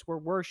prophets, were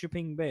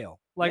worshiping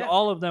Baal. Like,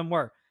 all of them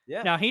were.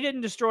 Yeah. Now, he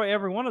didn't destroy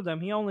every one of them.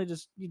 He only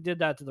he did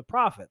that to the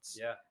prophets.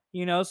 Yeah.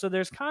 So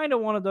there's kind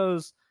of one of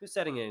those. He was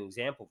setting an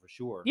example for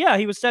sure. Yeah,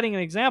 he was setting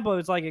an example.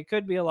 It's like it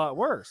could be a lot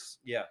worse.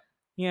 Yeah.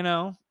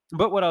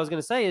 But what I was going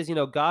to say is,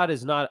 God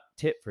is not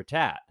tit for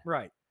tat.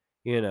 Right.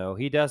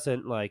 He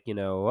doesn't like,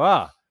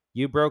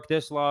 you broke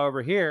this law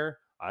over here,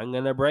 I'm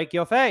going to break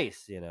your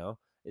face,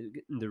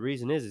 The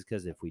reason is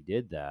because if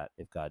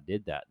God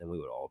did that, then we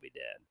would all be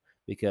dead.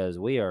 Because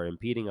we are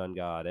impeding on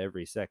God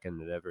every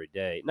second of every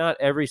day. Not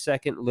every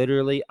second,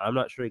 literally. I'm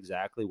not sure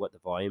exactly what the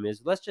volume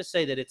is. Let's just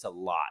say that it's a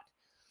lot.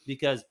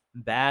 Because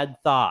bad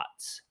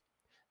thoughts,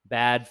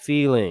 bad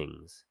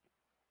feelings,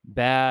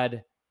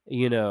 bad,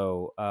 it's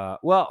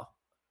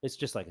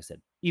just like I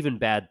said, even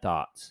bad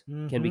thoughts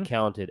can be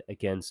counted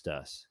against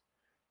us,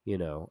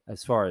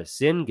 as far as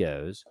sin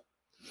goes.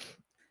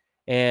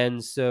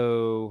 And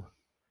so,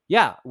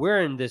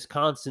 we're in this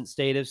constant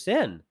state of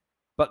sin.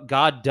 But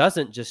God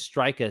doesn't just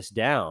strike us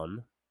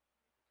down.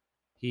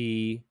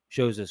 He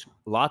shows us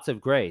lots of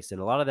grace. And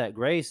a lot of that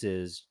grace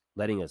is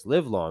letting us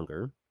live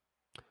longer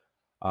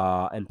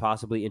and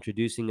possibly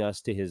introducing us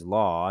to His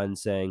law and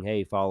saying,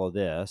 hey, follow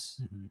this.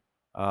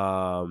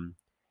 Mm-hmm.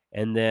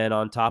 And then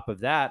on top of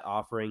that,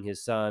 offering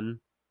His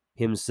Son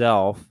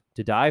Himself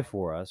to die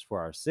for us, for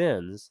our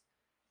sins.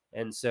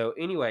 And so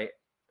anyway,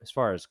 as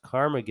far as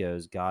karma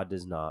goes, God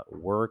does not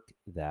work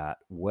that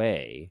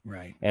way.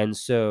 Right. And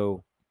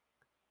so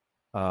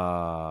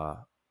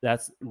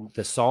that's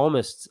the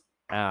psalmists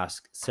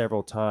ask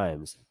several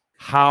times,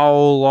 how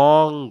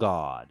long,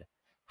 God?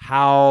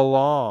 How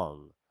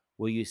long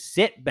will you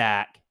sit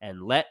back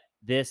and let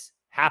this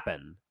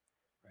happen?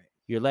 Right.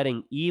 You're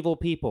letting evil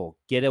people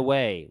get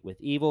away with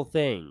evil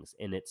things,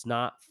 and it's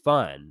not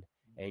fun.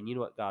 And you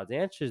know what God's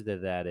answer to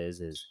that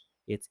is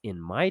it's in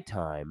my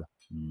time,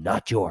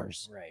 not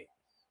yours. Right.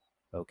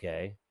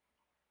 Okay.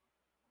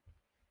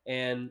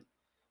 And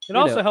it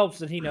also helps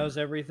that He knows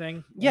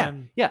everything. Yeah.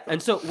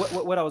 And so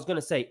what I was going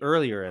to say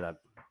earlier, and I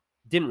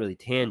didn't really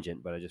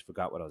tangent, but I just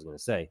forgot what I was going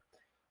to say.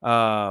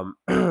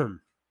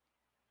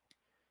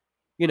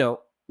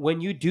 When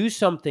you do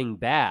something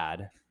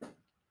bad,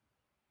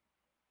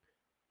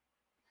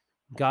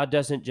 God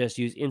doesn't just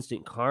use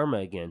instant karma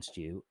against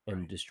you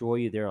and destroy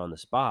you there on the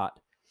spot.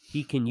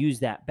 He can use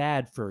that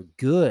bad for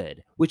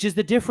good, which is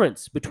the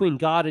difference between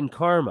God and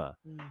karma.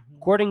 Mm-hmm.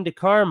 According to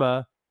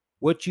karma,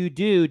 what you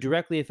do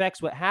directly affects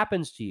what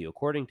happens to you.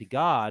 According to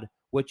God,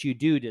 what you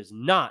do does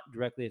not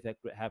directly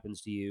affect what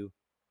happens to you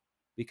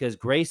because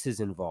grace is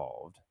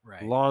involved,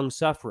 Right. long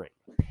suffering,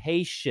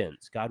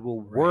 patience. God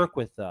will work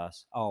with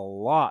us a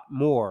lot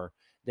more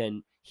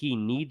than he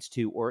needs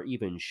to or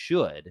even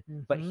should,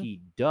 but Mhm.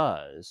 he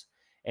does.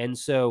 And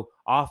so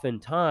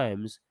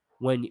oftentimes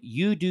when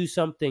you do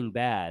something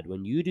bad,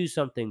 when you do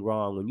something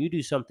wrong, when you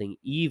do something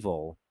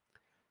evil,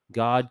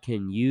 God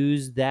can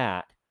use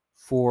that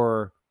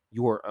for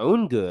your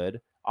own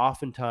good,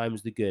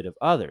 oftentimes the good of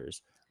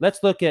others.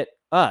 Let's look at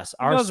us, It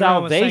our goes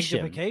around with salvation.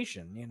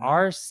 sanctification, you know.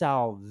 Our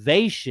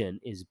salvation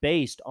is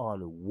based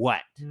on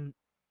what?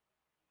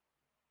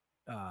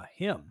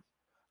 Him.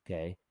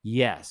 Okay.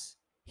 Yes.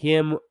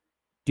 Him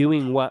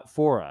doing what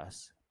for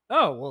us?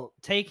 Oh, well,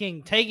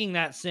 taking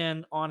that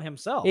sin on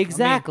himself.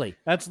 Exactly. I mean,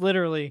 that's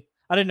literally.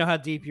 I didn't know how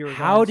deep you were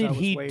How going. So did I was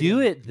he waiting. do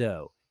it,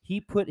 though?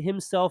 He put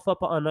himself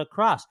up on a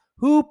cross.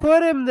 Who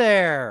put him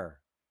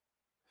there?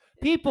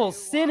 People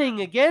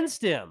sinning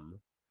against him.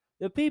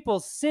 The people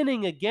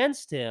sinning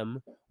against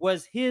him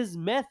was his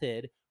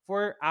method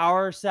for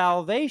our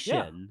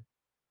salvation.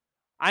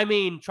 I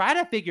mean, try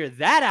to figure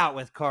that out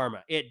with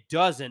karma. It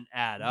doesn't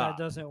add That up.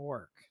 doesn't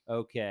work.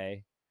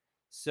 Okay.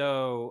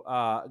 So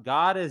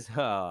God is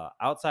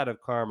outside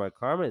of karma.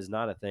 Karma is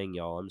not a thing,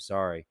 y'all. I'm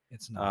sorry.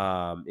 It's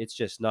not. It's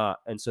just not.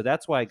 And so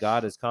that's why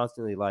God is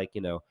constantly like,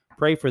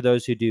 pray for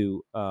those who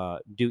do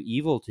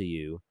evil to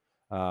you.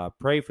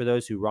 Pray for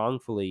those who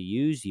wrongfully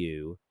use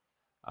you.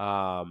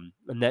 And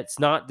that's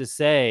not to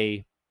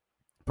say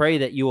pray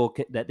that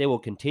that they will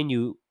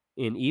continue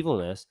in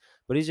evilness,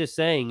 but he's just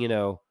saying,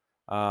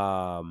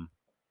 don't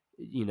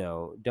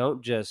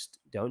just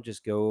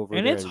go over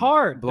And there it's and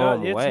hard. blow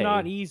them It's away.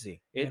 not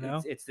easy.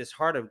 It's this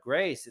heart of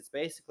grace. It's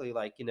basically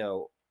like,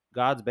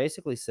 God's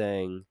basically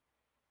saying,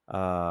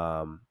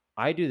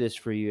 I do this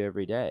for you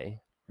every day.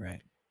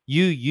 Right.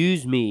 You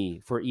use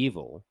me for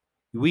evil.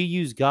 We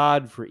use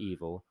God for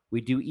evil.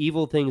 We do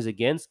evil things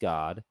against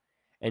God,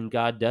 and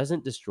God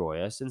doesn't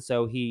destroy us. And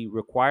so he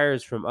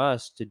requires from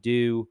us to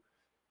do,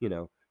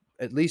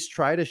 at least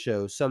try to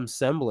show some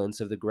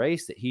semblance of the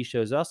grace that he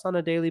shows us on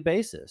a daily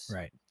basis.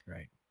 Right.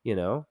 Right.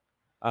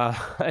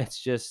 It's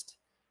just,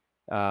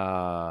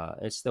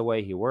 it's the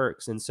way he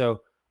works. And so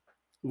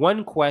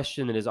one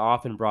question that is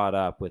often brought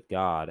up with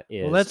God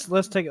is, well,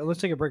 let's take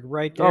a break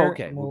right there. Oh,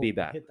 okay. We'll be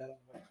back. Hit that on the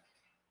way.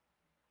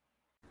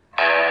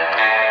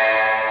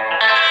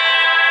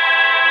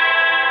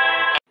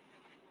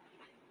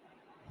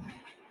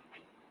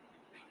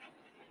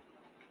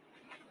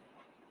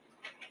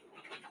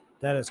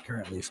 That is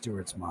currently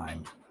Stuart's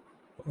mind.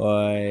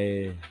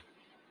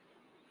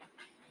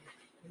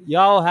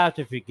 Y'all have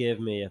to forgive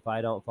me if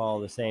I don't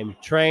follow the same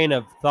train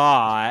of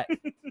thought.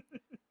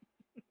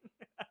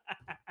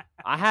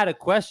 I had a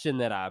question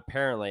that I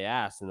apparently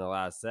asked in the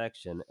last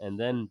section, and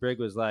then Brig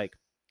was like,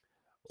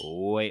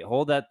 wait,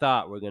 hold that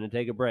thought. We're going to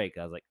take a break.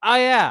 I was like, oh,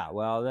 yeah.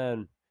 Well,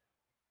 then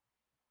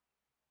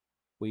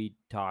we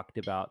talked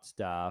about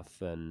stuff,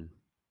 and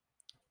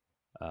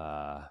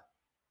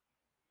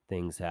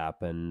things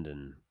happened,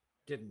 and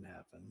Didn't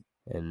happen.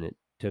 And it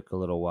took a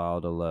little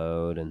while to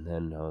load, and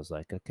then I was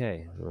like,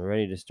 okay, we're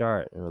ready to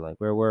start. And we're like,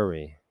 where were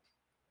we?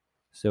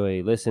 So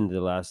he listened to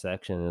the last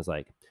section and was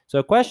like, so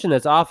a question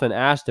that's often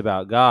asked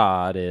about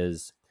God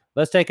is,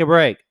 let's take a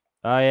break.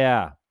 Oh,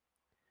 yeah.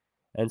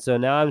 And so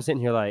now I'm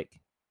sitting here like,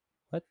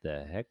 what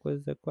the heck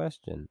was the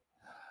question?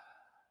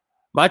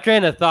 My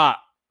train of thought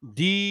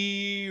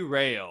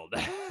derailed.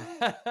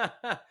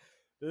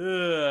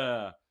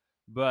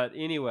 But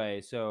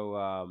anyway, so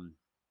I'm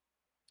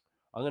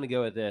going to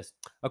go with this.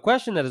 A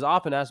question that is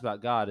often asked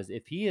about God is,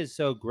 if he is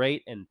so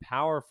great and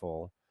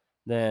powerful,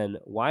 then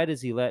why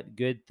does he let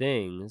good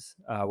things,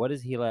 why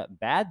does he let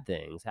bad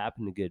things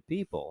happen to good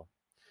people?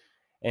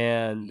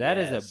 And that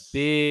is a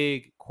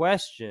big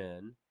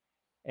question.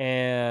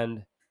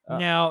 And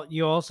now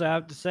you also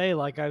have to say,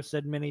 like I've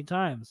said many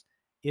times,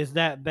 is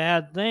that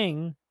bad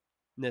thing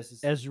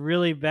as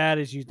really bad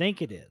as you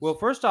think it is? Well,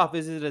 first off,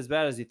 is it as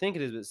bad as you think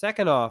it is? But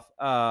second off,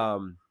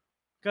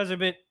 because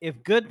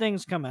if good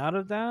things come out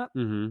of that,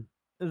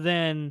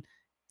 then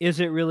is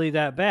it really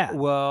that bad?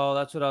 Well,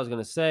 that's what I was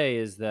going to say,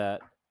 is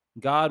that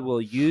God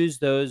will use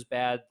those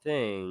bad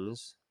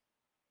things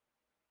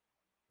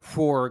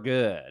for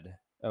good.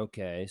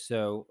 Okay,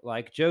 so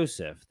like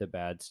Joseph, the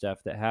bad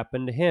stuff that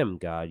happened to him,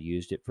 God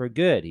used it for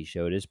good. He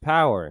showed his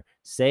power,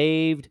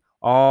 saved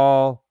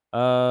all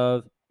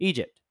of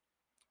Egypt,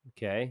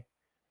 okay,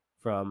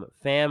 from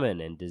famine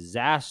and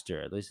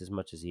disaster, at least as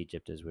much as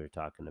Egypt as we were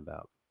talking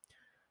about.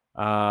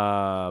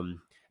 And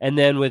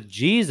then with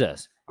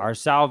Jesus, our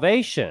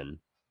salvation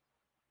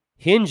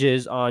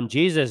hinges on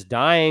Jesus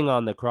dying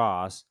on the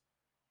cross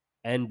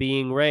and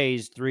being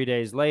raised 3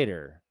 days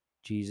later.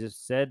 Jesus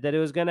said that it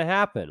was going to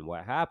happen.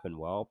 What happened?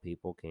 Well,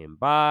 people came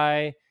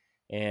by,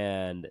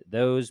 and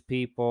those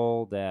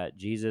people that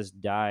Jesus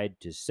died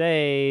to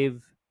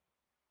save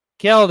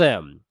killed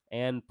him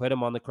and put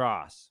him on the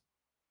cross.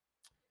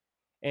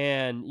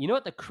 And you know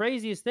what the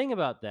craziest thing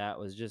about that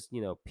was? Just,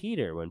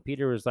 Peter, when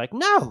Peter was like,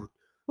 no,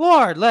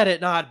 Lord, let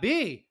it not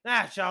be.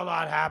 That shall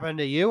not happen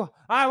to you.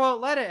 I won't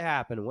let it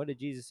happen. What did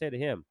Jesus say to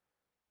him?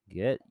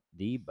 Get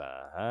thee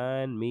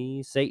behind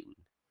me, Satan.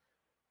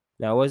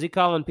 Now, was he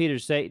calling Peter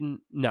Satan?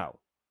 No.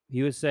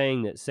 He was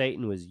saying that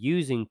Satan was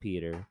using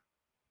Peter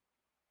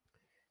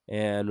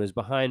and was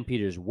behind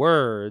Peter's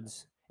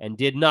words and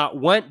did not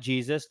want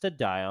Jesus to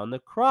die on the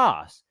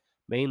cross,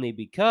 mainly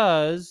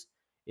because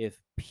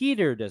if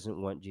Peter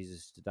doesn't want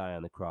Jesus to die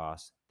on the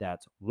cross,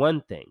 that's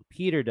one thing.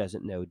 Peter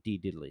doesn't know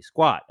diddly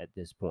squat at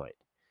this point.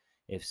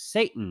 If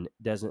Satan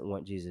doesn't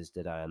want Jesus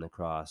to die on the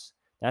cross,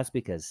 that's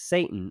because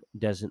Satan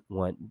doesn't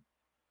want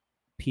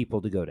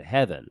people to go to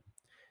heaven.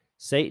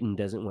 Satan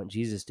doesn't want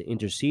Jesus to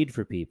intercede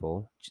for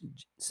people.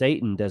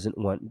 Satan doesn't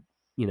want,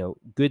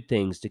 good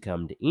things to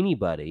come to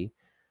anybody.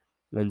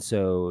 And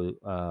so,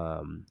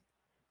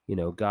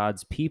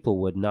 God's people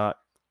would not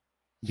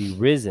be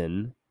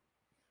risen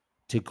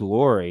to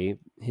glory.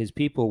 His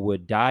people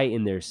would die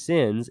in their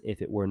sins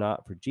if it were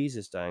not for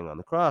Jesus dying on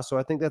the cross. So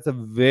I think that's a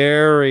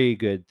very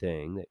good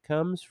thing that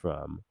comes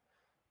from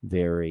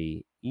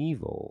very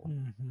evil.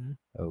 Mm-hmm.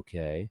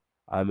 Okay.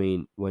 I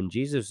mean, when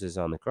Jesus is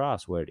on the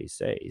cross, what did he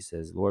say? He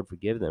says, Lord,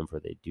 forgive them, for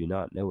they do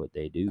not know what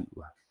they do.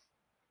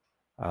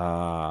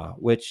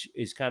 Which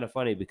is kind of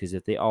funny, because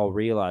if they all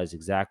realized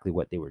exactly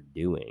what they were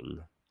doing,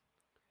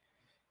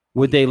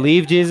 would they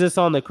leave Jesus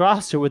on the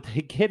cross, or would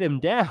they get him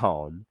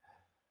down?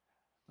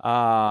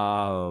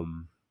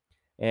 And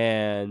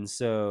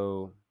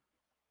so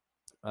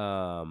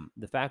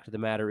the fact of the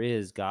matter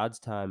is, God's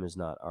time is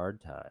not our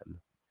time.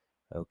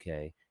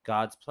 Okay.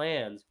 God's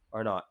plans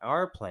are not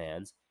our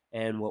plans.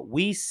 And what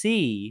we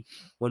see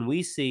when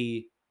we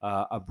see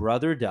a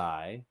brother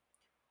die,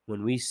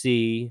 when we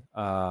see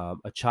a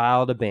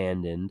child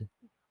abandoned,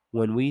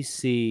 when we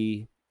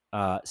see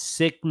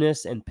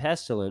sickness and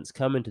pestilence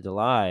come into the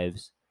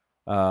lives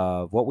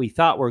of what we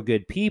thought were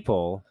good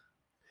people,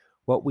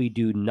 what we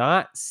do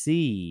not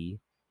see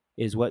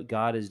is what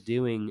God is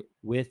doing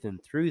with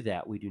and through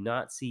that. We do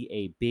not see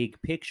a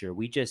big picture.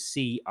 We just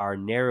see our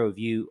narrow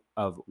view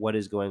of what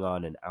is going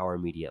on in our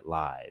immediate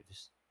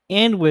lives.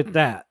 And with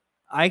that,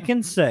 I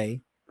can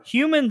say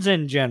humans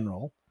in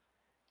general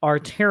are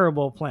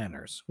terrible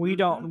planners. We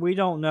don't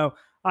know.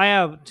 I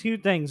have two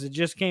things that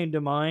just came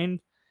to mind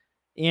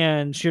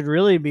and should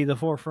really be the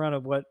forefront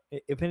of what,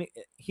 if any,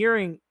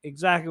 hearing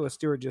exactly what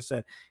Stuart just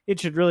said, it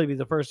should really be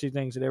the first two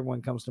things that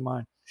everyone comes to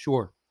mind.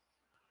 Sure.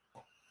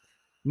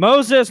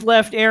 Moses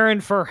left Aaron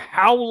for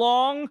how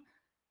long?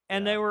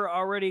 And they were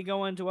already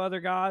going to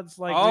other gods.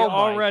 Like,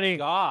 my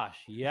gosh,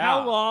 yeah.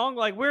 How long?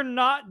 Like, we're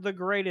not the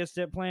greatest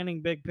at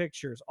planning big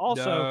pictures.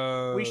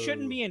 Also, we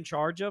shouldn't be in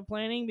charge of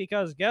planning,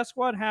 because guess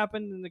what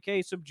happened in the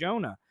case of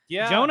Jonah?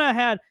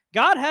 Yeah.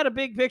 God had a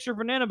big picture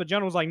for Nineveh, but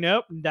Jonah was like,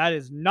 nope, that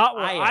is not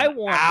what I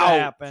want to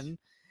happen.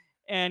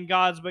 And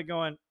God's been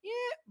going, yeah,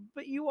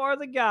 but you are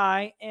the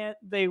guy, and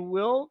they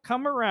will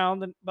come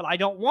around, but I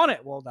don't want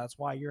it. Well, that's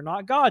why you're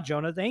not God,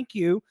 Jonah. Thank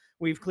you.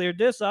 We've cleared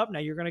this up. Now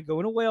you're going to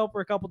go in a whale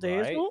for a couple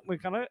days. Right. Oh,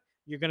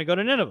 you're going to go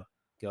to Nineveh.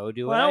 Go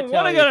do Well, what I don't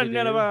want to go to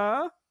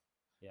Nineveh.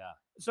 Yeah.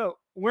 So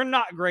we're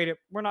not great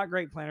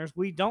planners.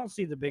 We don't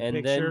see the big picture.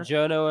 And then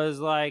Jonah was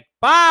like,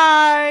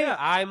 bye, Yeah.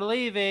 I'm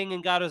leaving.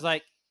 And God was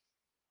like,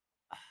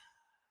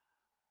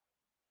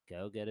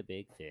 go get a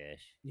big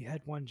fish. You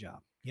had one job.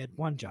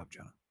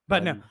 Jonah.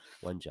 But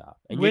one job.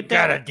 And you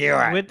gotta do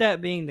it. With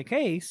that being the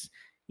case,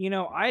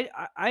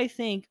 I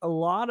think a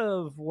lot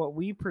of what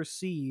we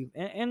perceive,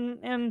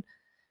 and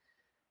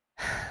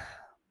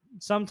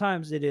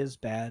sometimes it is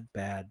bad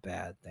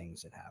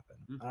things that happen.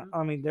 Mm-hmm.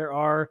 I mean, there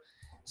are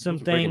some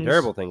things,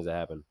 terrible things that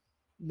happen.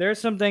 There's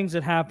some things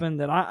that happen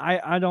that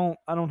I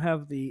don't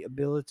have the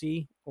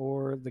ability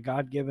or the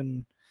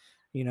God-given,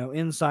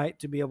 insight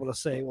to be able to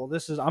say, well,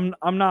 this is I'm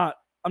not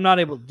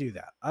able to do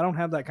that. I don't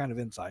have that kind of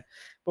insight.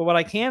 But what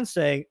I can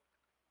say,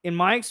 in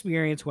my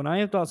experience, when I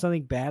have thought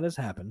something bad has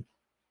happened,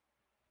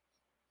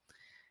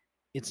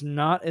 it's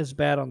not as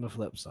bad on the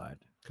flip side.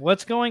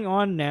 What's going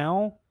on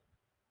now,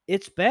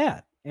 it's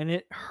bad and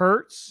it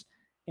hurts,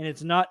 and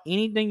it's not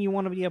anything you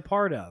want to be a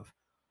part of.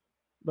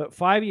 But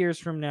 5 years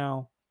from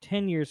now,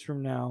 10 years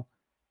from now,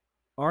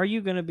 are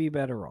you going to be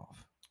better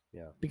off?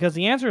 Yeah. Because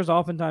the answer is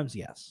oftentimes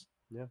yes.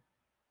 Yeah.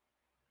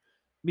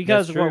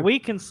 Because what we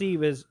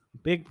conceive as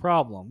big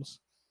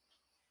problems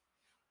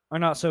are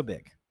not so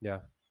big. Yeah.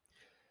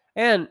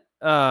 And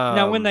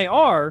now, when they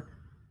are,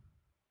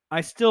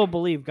 I still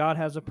believe God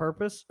has a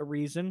purpose, a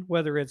reason,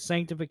 whether it's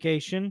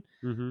sanctification.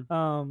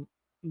 Mm-hmm.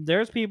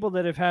 There's people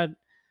that have had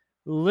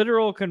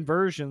literal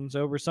conversions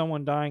over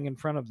someone dying in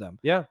front of them.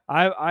 Yeah.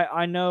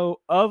 I know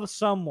of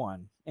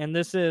someone, and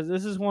this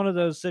is one of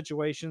those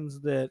situations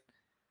that,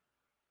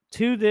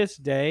 to this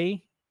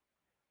day,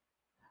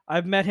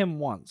 I've met him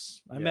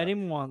once. I met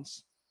him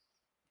once,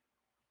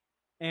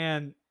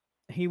 and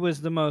he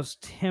was the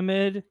most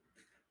timid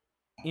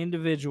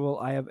individual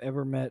I have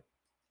ever met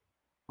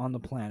on the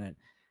planet.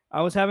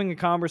 I was having a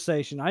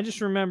conversation. I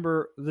just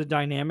remember the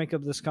dynamic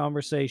of this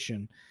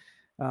conversation.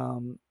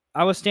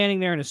 I was standing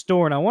there in a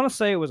store, and I want to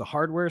say it was a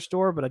hardware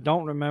store, but I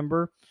don't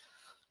remember.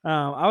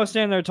 I was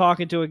standing there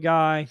talking to a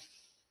guy,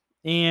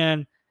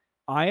 and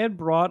I had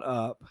brought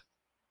up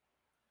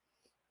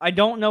I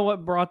don't know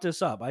what brought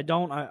this up. I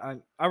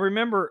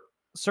remember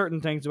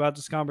certain things about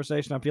this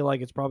conversation. I feel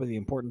like it's probably the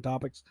important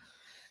topics.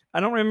 I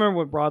don't remember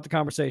what brought the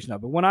conversation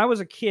up, but when I was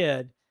a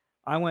kid,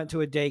 I went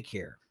to a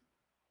daycare.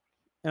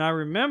 And I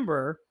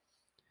remember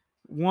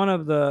one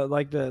of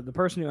the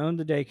person who owned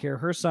the daycare,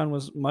 her son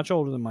was much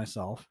older than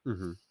myself.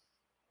 Mm-hmm.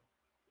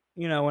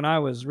 When I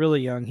was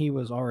really young, he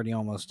was already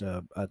almost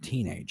a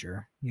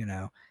teenager,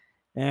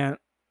 And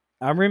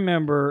I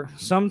remember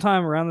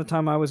sometime around the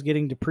time I was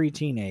getting to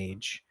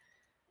pre-teenage,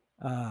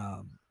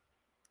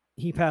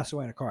 he passed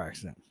away in a car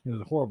accident. It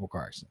was a horrible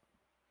car accident.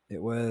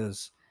 It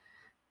was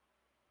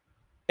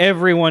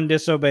everyone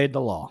disobeyed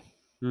the law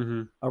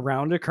Mm-hmm.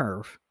 around a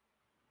curve.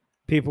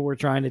 People were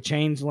trying to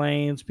change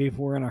lanes.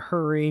 People were in a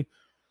hurry.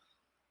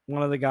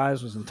 One of the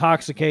guys was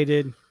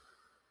intoxicated.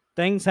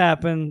 Things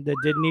happened that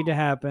didn't need to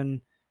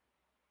happen,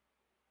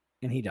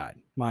 and he died.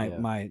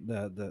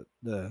 The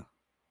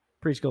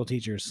preschool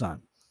teacher's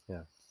son.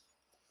 Yeah.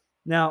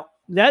 Now,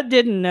 that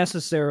didn't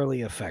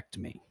necessarily affect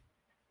me.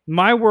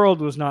 My world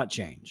was not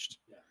changed.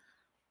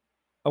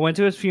 I went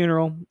to his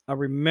funeral. I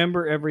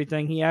remember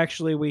everything. He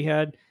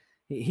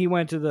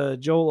went to the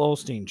Joel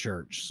Osteen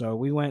church. So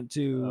we went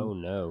to. Oh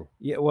no.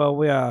 Yeah,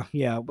 well,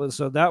 yeah.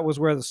 So that was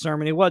where the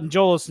sermon. It wasn't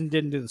Joel Osteen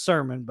didn't do the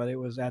sermon, but it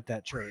was at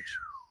that church.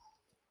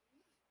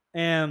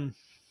 And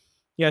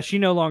yeah, she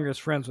no longer is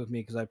friends with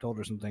me because I've told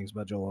her some things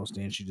about Joel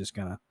Osteen. She just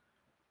kind of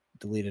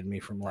deleted me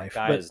from life.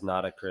 That guy is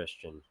not a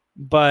Christian.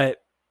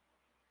 But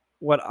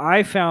what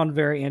I found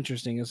very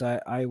interesting is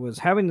I was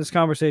having this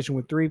conversation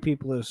with 3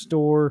 people at a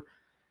store,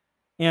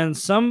 and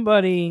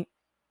somebody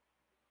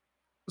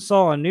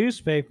saw a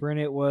newspaper, and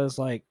it was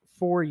like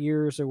 4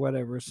 years or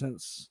whatever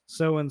since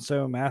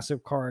so-and-so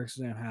massive car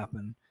accident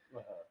happened.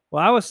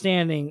 Well, I was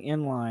standing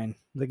in line.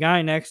 The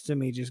guy next to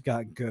me just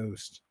got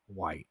ghost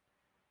white.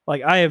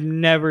 Like, I have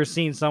never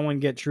seen someone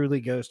get truly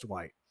ghost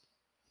white.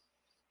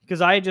 Because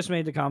I had just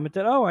made the comment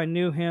that, I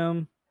knew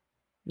him.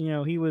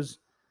 He was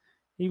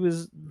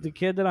the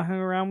kid that I hung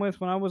around with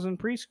when I was in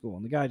preschool.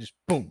 And the guy just,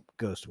 boom,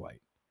 ghost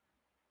white.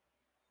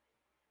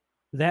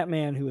 That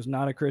man, who was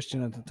not a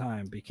Christian at the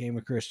time, became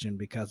a Christian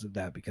because of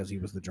that, because he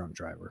was the drunk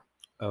driver.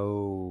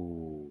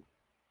 Oh.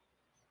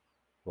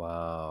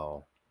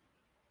 Wow.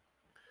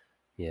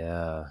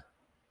 Yeah.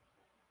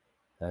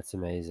 That's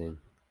amazing.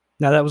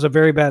 Now, that was a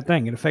very bad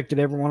thing. It affected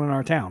everyone in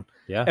our town.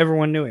 Yeah.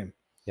 Everyone knew him.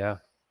 Yeah.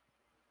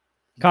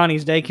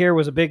 Connie's daycare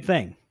was a big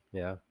thing.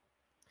 Yeah.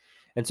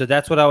 And so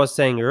that's what I was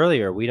saying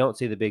earlier. We don't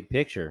see the big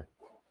picture.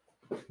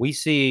 We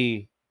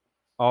see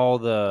all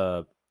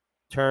the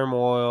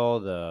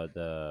turmoil,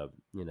 the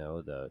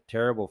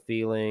terrible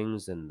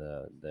feelings and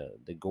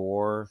the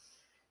gore.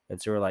 And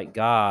so we're like,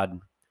 God,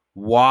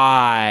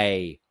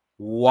 why?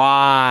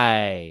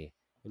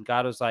 And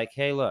God was like,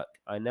 hey, look,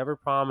 I never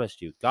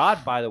promised you.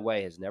 God, by the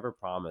way, has never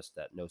promised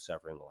that no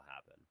suffering will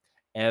happen.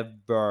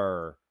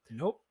 Ever.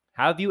 Nope.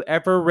 Have you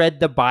ever read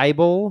the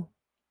Bible?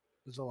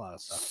 There's a lot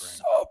of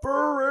suffering.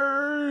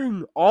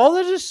 Suffering. All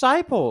the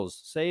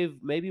disciples,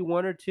 save maybe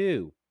 1 or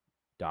 2,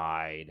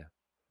 died,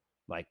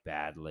 like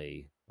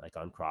badly, like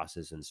on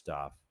crosses and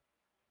stuff.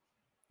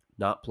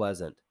 Not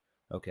pleasant.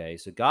 Okay,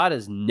 so God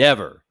has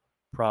never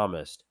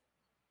promised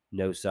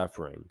no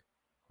suffering.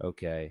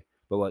 Okay,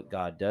 but what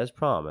God does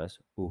promise,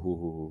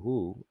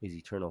 is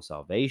eternal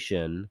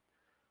salvation,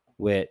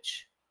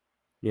 which,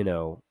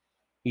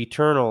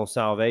 eternal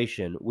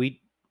salvation,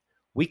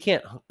 we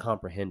can't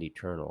comprehend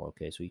eternal.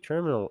 Okay, so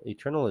eternal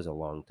is a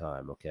long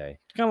time. Okay,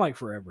 Kind of like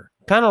forever.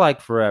 Kind of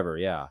like forever,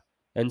 yeah.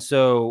 And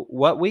so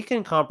what we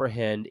can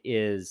comprehend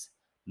is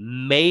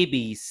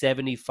maybe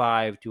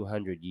 75 to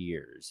 100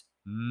 years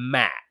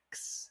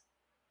max.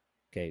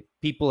 Okay,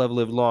 people have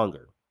lived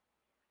longer,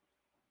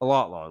 a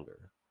lot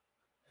longer.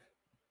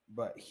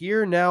 But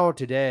here now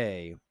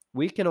today,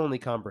 we can only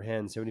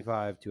comprehend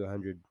 75 to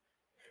 100,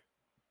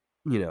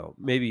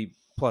 maybe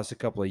plus a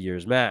couple of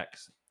years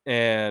max.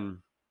 And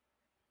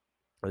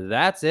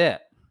that's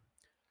it.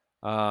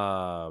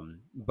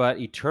 But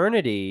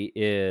eternity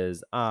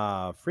is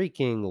a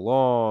freaking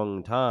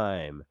long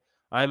time.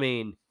 I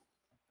mean,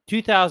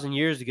 2,000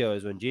 years ago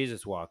is when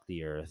Jesus walked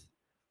the earth.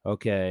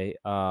 Okay.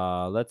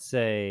 Let's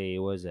say,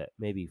 what was it?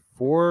 Maybe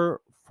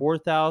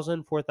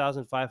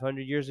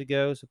 4,500 years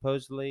ago,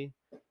 supposedly,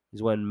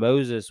 is when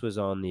Moses was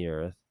on the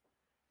earth.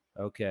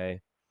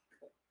 Okay.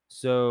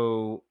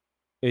 So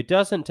it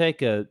doesn't take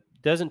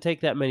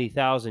that many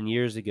thousand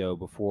years ago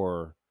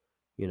before,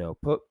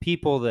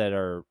 people that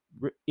are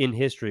in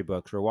history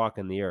books were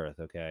walking the earth.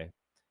 Okay.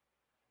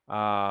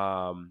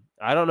 I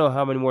don't know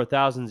how many more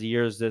thousands of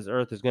years this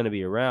earth is going to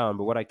be around,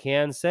 but what I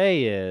can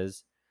say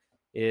is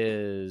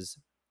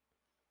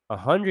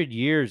 100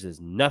 years is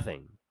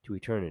nothing to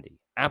eternity.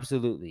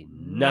 Absolutely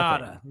nothing.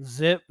 Nada.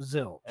 Zip,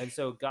 zilch. And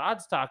so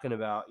God's talking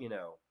about,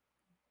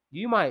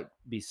 you might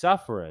be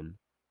suffering,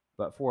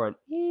 but for an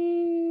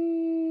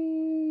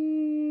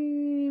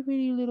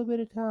itty little bit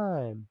of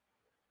time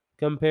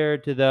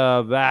compared to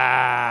the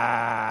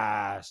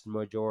vast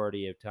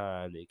majority of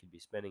time that you could be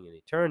spending in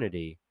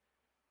eternity,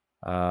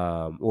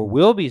 or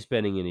will be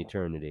spending in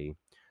eternity.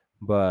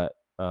 But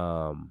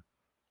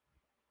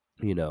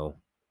you know,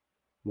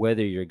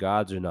 whether you're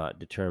God's or not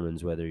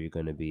determines whether you're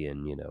going to be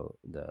in,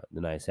 the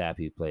nice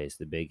happy place,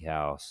 the big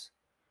house,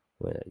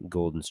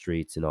 golden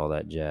streets, and all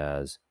that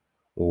jazz,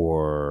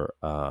 or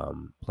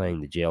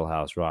playing the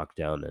jailhouse rock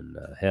down in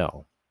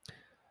hell.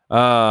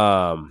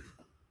 Um,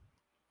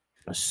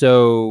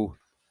 so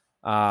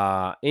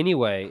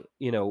anyway,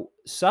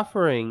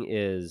 suffering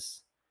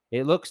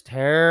it looks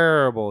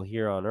terrible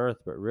here on earth,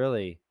 but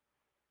really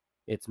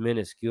it's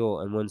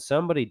minuscule. And when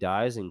somebody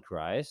dies in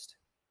Christ,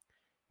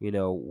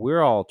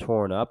 we're all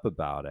torn up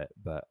about it,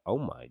 but oh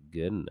my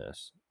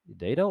goodness,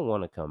 they don't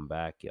want to come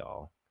back,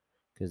 y'all,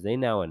 because they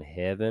now in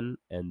heaven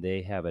and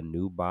they have a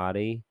new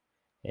body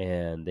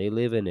and they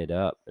living it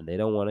up and they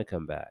don't want to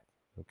come back.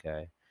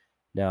 Okay.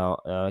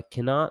 Now,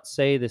 cannot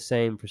say the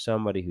same for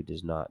somebody who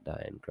does not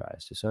die in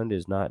Christ. If somebody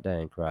does not die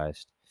in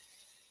Christ,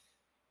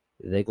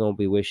 they're going to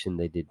be wishing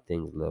they did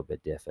things a little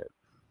bit different.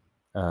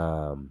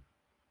 But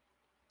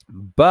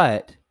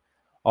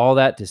all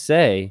that to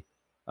say,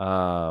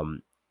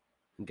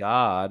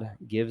 God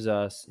gives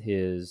us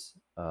his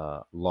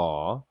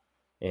law,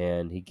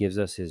 and he gives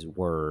us his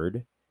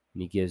word,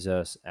 and he gives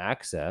us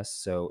access.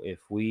 So if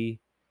we,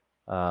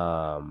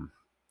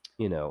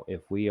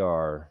 if we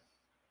are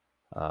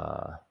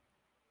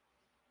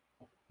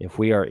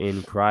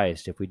in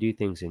Christ, if we do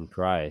things in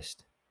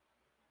Christ,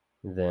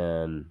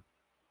 then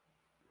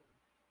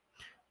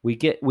we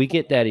get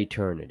that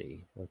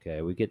eternity.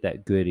 Okay, we get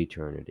that good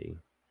eternity.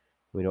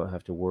 We don't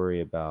have to worry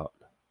about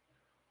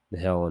the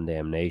hell and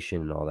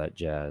damnation and all that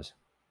jazz.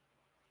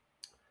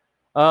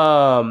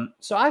 So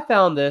I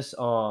found this is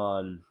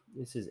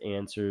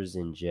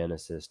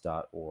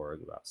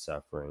answersingenesis.org about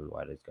suffering.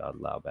 Why does God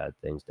allow bad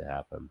things to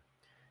happen?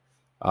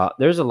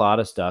 There's a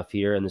lot of stuff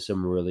here, and there's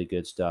some really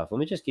good stuff. Let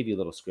me just give you a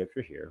little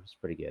scripture here. It's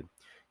pretty good.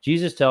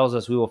 Jesus tells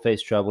us we will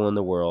face trouble in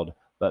the world,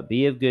 but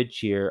be of good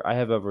cheer. I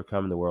have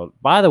overcome the world.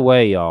 By the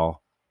way,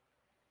 y'all,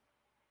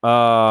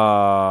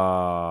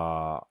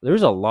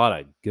 there's a lot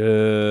of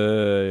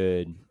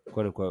good,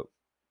 quote unquote.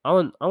 I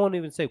won't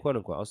even say quote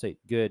unquote. I'll say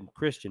good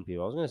Christian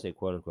people. I was going to say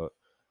quote unquote,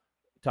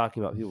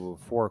 talking about people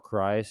before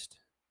Christ,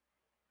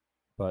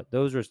 but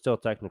those are still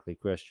technically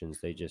Christians.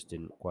 They just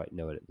didn't quite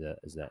know it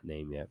as that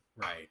name yet.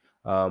 Right.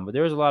 But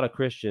there was a lot of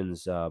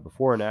Christians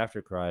before and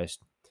after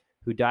Christ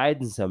who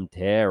died in some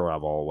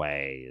terrible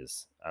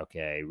ways.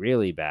 Okay,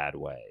 really bad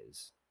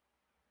ways.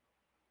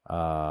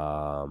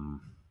 And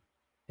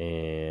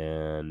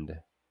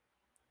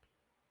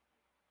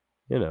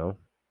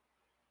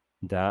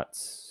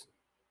that's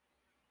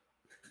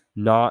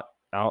not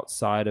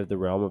outside of the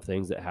realm of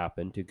things that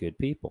happen to good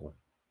people.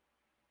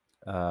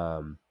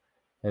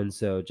 And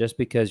so just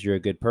because you're a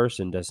good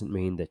person doesn't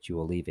mean that you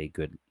will lead a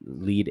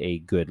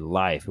good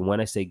life. And when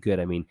I say good,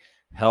 I mean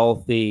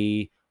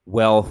healthy,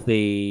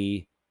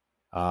 wealthy,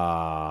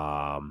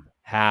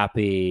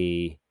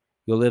 happy.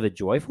 You'll live a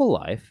joyful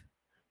life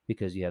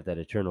because you have that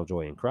eternal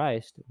joy in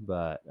Christ.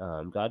 But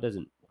God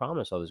doesn't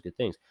promise all those good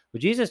things.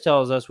 But Jesus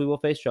tells us we will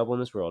face trouble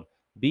in this world.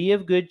 Be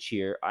of good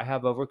cheer. I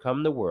have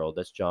overcome the world.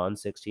 That's John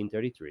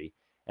 16:33.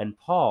 And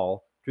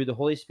Paul, through the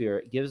Holy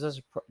Spirit, gives us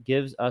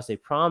a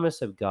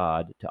promise of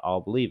God to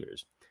all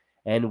believers.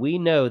 And we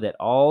know that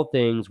all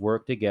things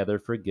work together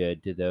for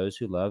good to those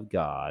who love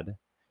God,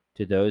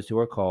 to those who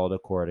are called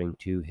according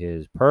to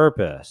his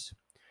purpose.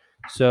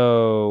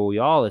 So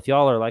y'all, if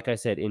y'all are, like I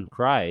said, in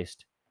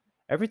Christ,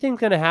 everything's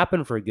going to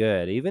happen for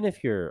good. Even if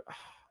if your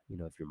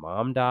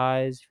mom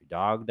dies, if your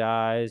dog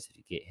dies, if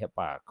you get hit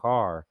by a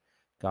car,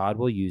 God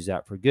will use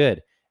that for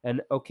good.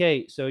 And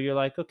okay, so you're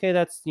like, okay,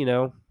 that's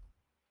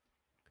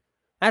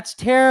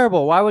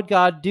terrible. Why would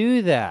God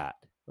do that?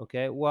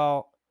 Okay,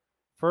 well,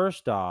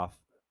 first off,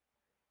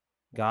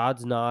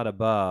 God's not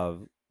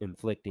above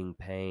inflicting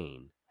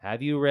pain.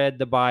 Have you read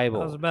the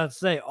Bible? I was about to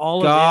say,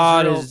 all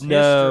God of has Israel's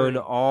known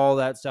history. all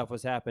that stuff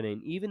was happening.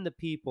 Even the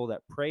people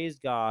that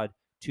praised God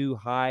to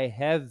high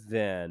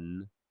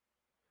heaven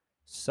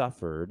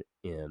suffered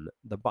in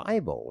the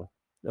Bible.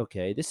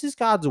 Okay, this is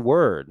God's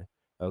word.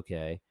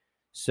 Okay,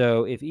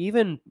 so if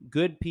even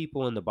good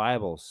people in the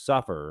Bible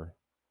suffer,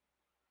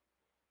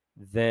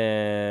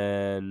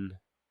 then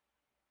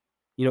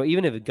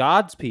even if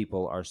God's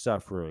people are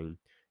suffering,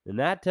 then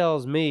that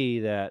tells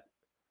me that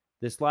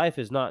this life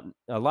is not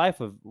a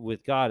life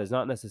with God is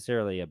not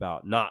necessarily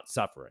about not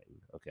suffering.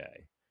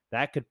 Okay,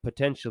 that could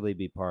potentially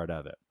be part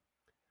of it.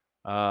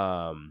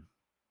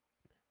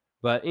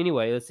 But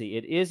anyway, let's see.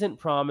 It isn't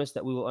promised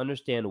that we will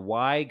understand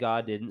why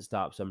God didn't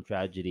stop some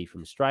tragedy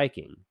from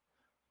striking.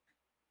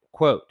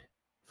 Quote,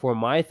 "For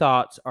my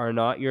thoughts are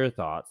not your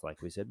thoughts,"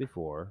 like we said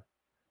before,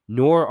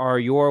 "nor are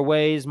your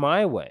ways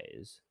my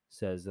ways,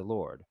 says the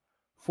Lord.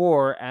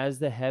 For as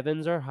the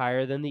heavens are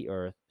higher than the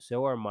earth,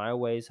 so are my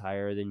ways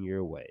higher than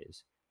your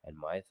ways, and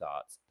my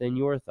thoughts than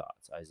your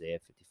thoughts." Isaiah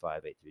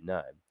 55,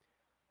 8-9.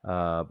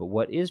 But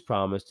what is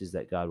promised is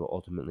that God will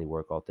ultimately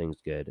work all things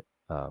good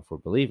for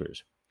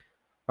believers.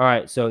 All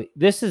right, so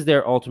this is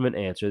their ultimate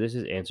answer. This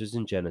is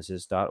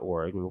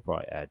answersingenesis.org, and we'll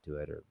probably add to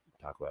it or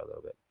talk about it a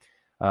little bit.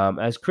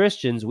 As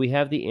Christians, we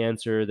have the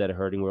answer that a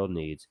hurting world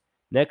needs.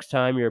 Next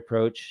time you're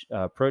approached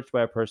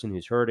by a person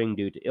who's hurting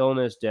due to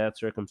illness, death,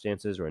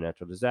 circumstances, or a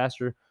natural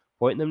disaster,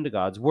 point them to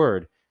God's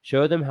word.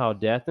 Show them how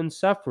death and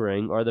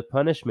suffering are the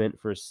punishment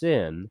for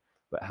sin,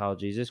 but how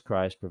Jesus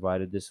Christ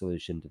provided the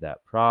solution to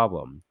that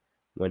problem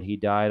when he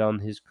died on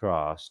his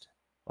cross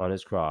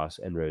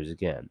and rose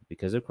again.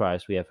 Because of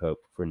Christ, we have hope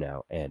for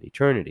now and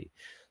eternity.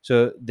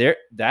 So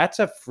that's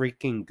a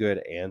freaking good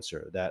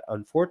answer that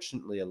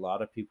unfortunately a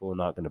lot of people are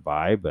not going to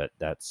buy, but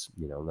that's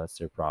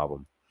their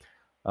problem.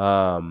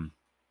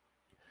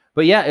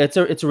 But yeah, it's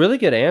a really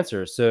good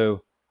answer.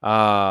 So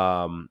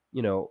why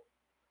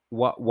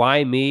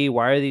me?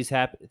 Why are these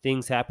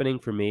things happening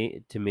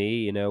to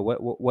me?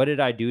 What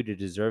did I do to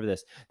deserve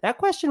this? That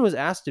question was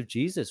asked of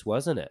Jesus,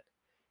 wasn't it?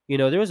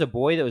 There was a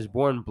boy that was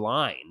born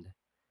blind,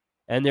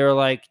 and they were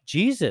like,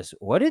 Jesus,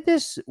 what did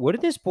this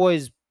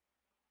boy's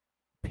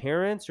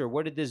parents or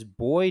what did this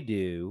boy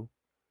do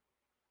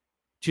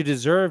to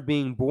deserve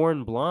being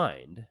born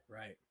blind?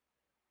 Right.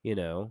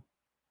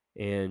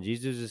 And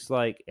Jesus is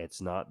like,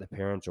 it's not the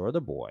parents or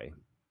the boy.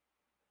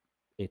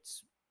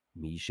 It's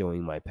me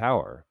showing my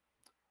power.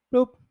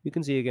 Nope, you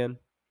can see again.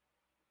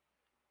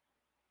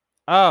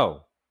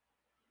 Oh,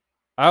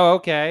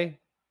 okay.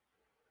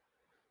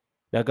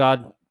 Now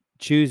God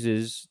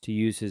chooses to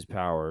use his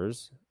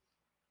powers,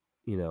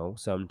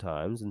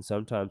 sometimes, and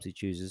sometimes he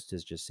chooses to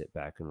just sit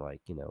back and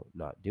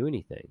not do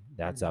anything.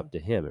 That's up to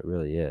him. It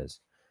really is.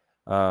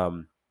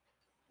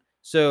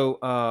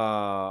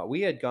 So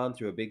we had gone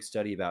through a big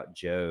study about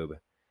Job,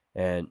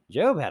 and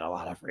Job had a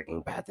lot of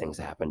freaking bad things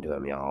happen to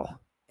him, y'all.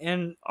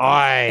 And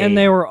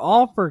they were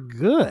all for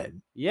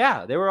good.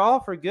 Yeah, they were all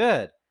for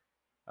good.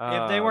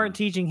 If they weren't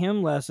teaching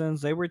him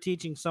lessons, they were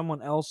teaching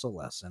someone else a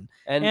lesson.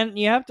 And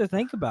you have to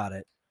think about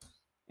it.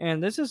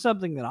 And this is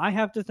something that I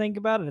have to think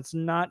about, and it's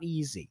not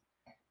easy.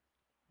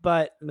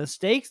 But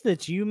mistakes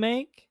that you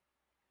make,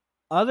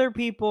 other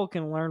people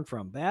can learn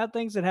from. Bad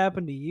things that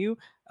happen to you,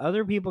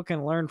 other people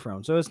can learn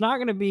from. So it's not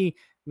going to be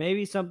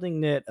maybe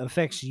something that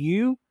affects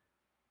you,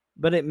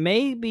 but it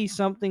may be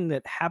something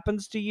that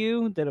happens to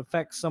you that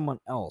affects someone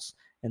else.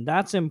 And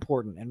that's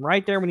important. And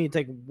right there, we need to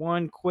take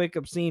one quick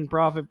obscene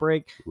profit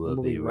break.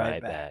 We'll be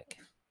right back.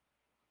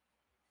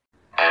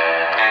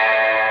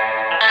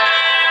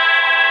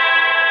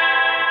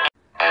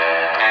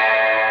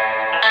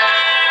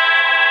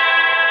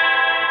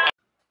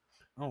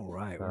 All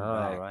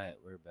right,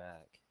 we're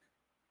back.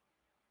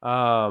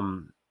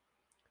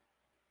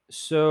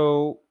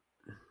 So,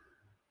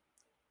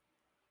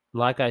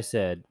 like I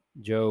said,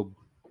 Job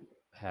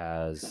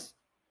has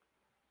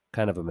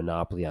kind of a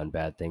monopoly on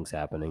bad things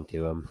happening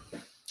to him.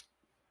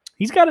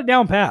 He's got it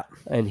down pat.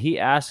 And he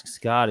asks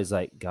God, he's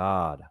like,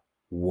 God,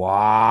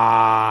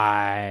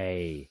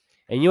 why?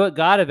 And you know what?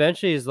 God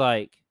eventually is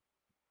like,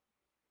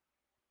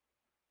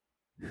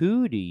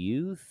 who do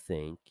you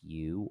think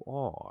you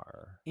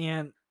are?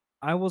 And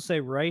I will say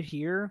right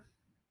here,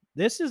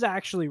 this is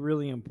actually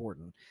really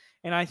important.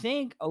 And I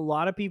think a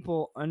lot of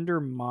people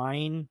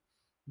undermine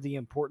the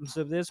importance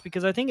of this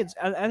because I think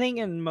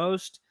in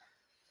most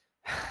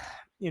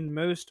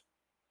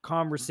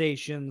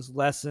conversations,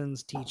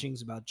 lessons,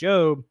 teachings about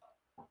Job,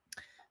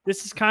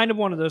 this is kind of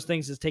one of those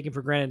things that's taken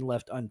for granted and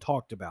left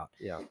untalked about.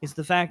 Yeah. It's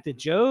the fact that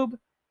Job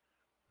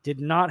did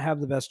not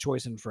have the best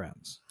choice in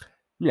friends.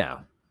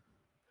 No.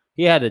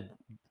 He had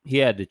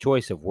the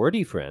choice of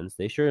wordy friends.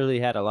 They surely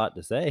had a lot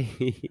to say.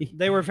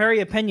 They were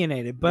very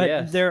opinionated, but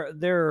yes.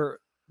 their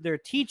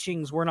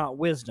teachings were not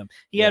wisdom.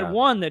 He had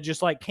one that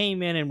just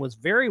came in and was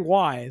very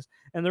wise,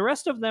 and the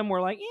rest of them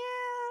were like, yeah,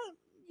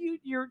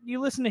 you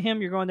listen to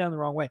him, you're going down the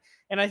wrong way.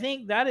 And I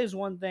think that is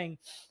one thing.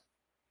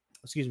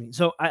 Excuse me.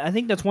 So I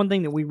think that's one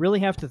thing that we really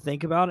have to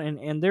think about.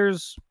 And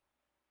there's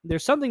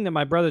something that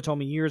my brother told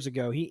me years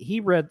ago.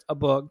 He read a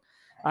book.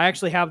 I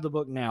actually have the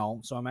book now,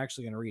 so I'm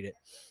actually going to read it.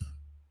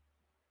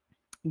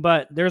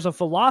 But there's a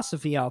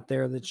philosophy out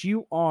there that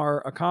you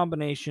are a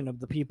combination of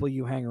the people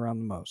you hang around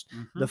the most,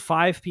 the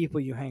 5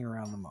 people you hang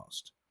around the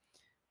most.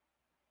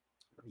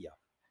 Yeah.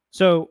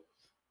 So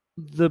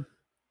the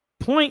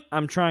point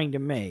I'm trying to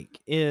make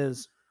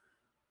is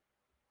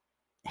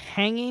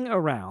hanging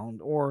around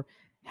or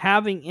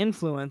having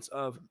influence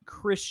of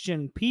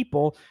Christian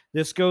people.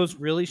 This goes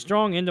really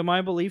strong into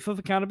my belief of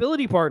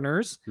accountability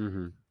partners.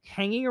 Mm-hmm.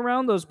 Hanging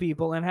around those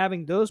people and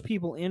having those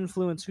people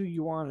influence who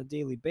you are on a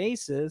daily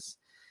basis.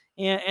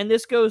 And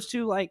this goes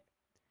to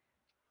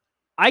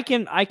I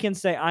can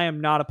say I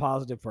am not a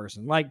positive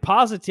person.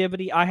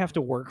 Positivity, I have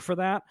to work for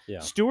that.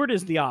 Yeah. Stuart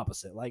is the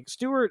opposite.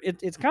 Stuart,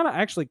 it's kind of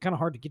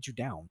hard to get you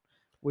down,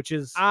 which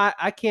is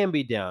I can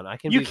be down.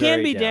 You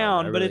can be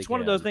down, but really it's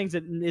one of those things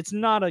that it's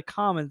not a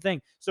common thing.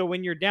 So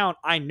when you're down,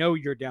 I know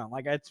you're down.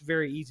 It's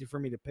very easy for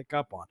me to pick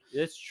up on.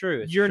 It's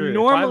true. You're true.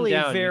 normally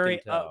down,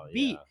 very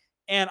upbeat. Yeah.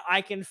 And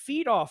I can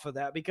feed off of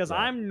that because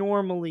I'm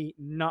normally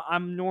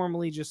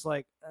just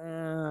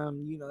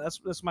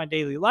that's my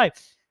daily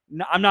life.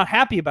 No, I'm not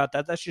happy about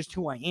that. That's just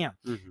who I am.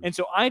 Mm-hmm. And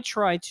so I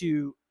try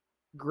to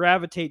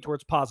gravitate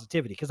towards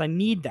positivity because I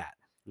need that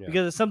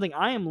because it's something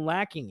I am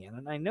lacking in.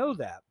 And I know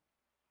that.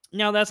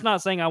 Now, that's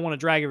not saying I want to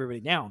drag everybody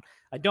down.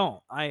 I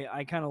don't.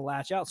 I kind of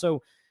latch out.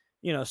 So,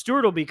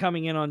 Stuart will be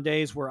coming in on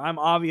days where I'm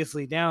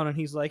obviously down, and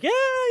he's like, "Yeah,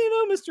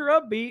 Mr.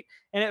 Upbeat."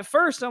 And at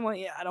first, I'm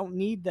like, "Yeah, I don't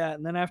need that."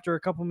 And then after a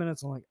couple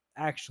minutes, I'm like,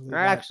 "Actually,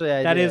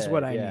 I that is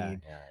what did. I Yeah, need.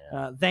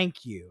 yeah.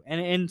 Thank you."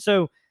 And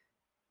so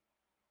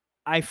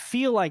I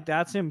feel like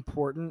that's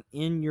important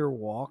in your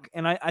walk,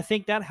 and I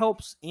think that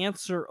helps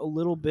answer a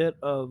little bit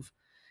of.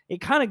 It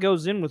kind of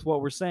goes in with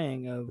what we're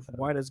saying of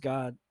why does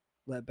God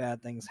let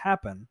bad things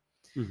happen?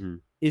 Mm-hmm.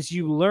 Is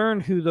you learn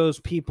who those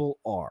people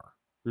are.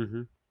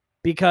 Mm-hmm.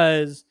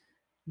 Because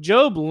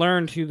Job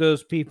learned who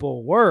those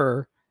people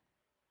were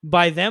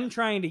by them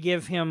trying to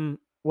give him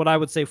what I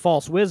would say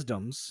false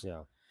wisdoms.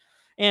 Yeah.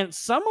 And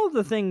some of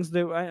the things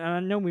that I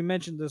know we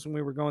mentioned this when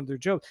we were going through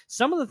Job,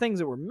 some of the things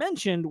that were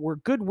mentioned were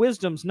good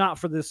wisdoms, not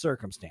for this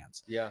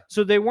circumstance. Yeah.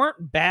 So they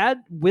weren't bad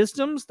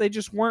wisdoms. They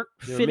just weren't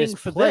fitting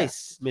for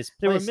this.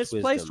 They were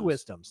misplaced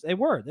wisdoms. They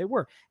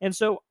were. And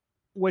so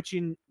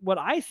what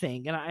I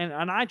think, and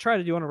I try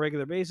to do on a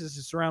regular basis,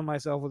 is surround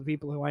myself with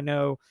people who I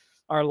know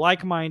are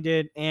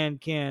like-minded and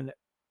can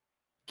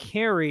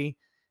carry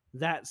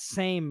that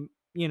same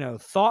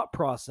thought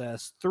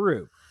process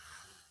through.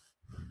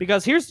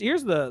 Because here's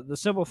the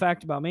simple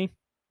fact about me: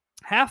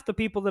 half the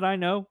people that I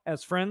know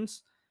as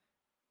friends,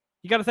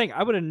 you got to think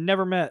I would have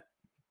never met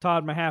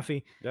Todd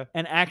Mahaffey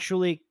and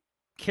actually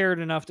cared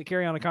enough to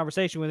carry on a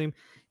conversation with him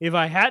if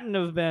I hadn't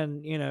have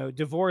been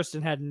divorced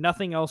and had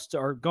nothing else to,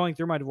 or going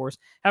through my divorce,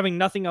 having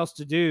nothing else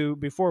to do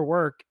before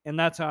work. And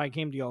that's how I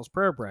came to y'all's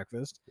prayer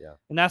breakfast.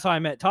 And that's how I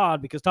met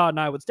Todd, because Todd and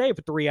I would stay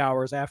for 3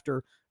 hours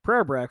after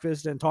prayer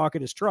breakfast and talk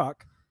at his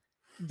truck.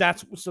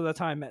 That's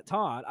how I met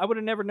Todd. I would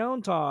have never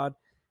known Todd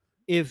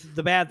if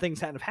the bad things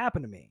hadn't have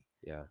happened to me.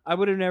 Yeah. I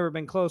would have never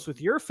been close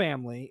with your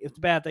family if the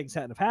bad things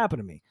hadn't have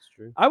happened to me. That's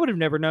true. I would have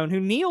never known who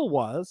Neil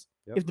was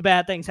if the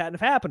bad things hadn't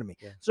have happened to me.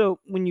 Yeah. So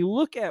when you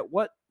look at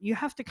what you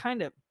have to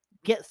kind of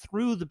get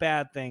through the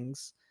bad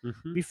things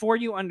before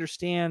you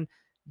understand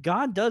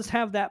God does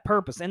have that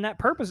purpose. And that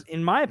purpose,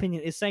 in my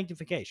opinion, is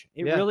sanctification.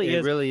 It really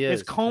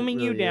is. It's calming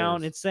you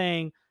down. It's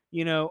saying,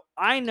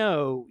 I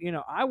know,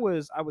 I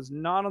was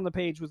not on the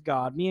page with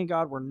God. Me and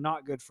God were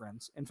not good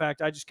friends. In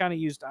fact, I just kind of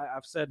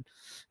I've said,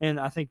 and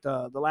I think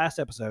the last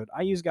episode,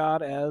 I use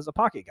God as a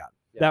pocket God.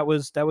 Yeah. That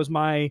was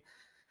my,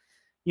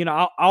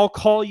 I'll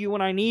call you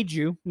when I need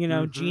you,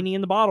 genie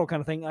in the bottle kind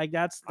of thing. Like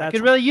that's I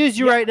could really use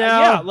you right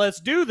now. Yeah, let's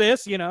do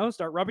this,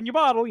 start rubbing your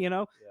bottle,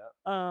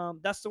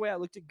 That's the way I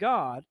looked at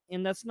God,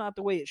 and that's not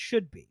the way it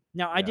should be.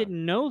 Now, I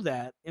didn't know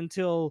that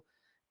until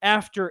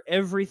after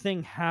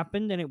everything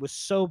happened, and it was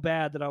so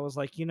bad that I was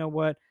like, you know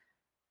what?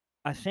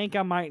 I think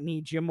I might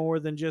need you more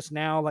than just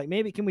now. Like,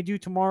 maybe can we do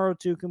tomorrow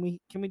too? Can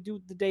we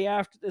do the day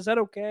after? Is that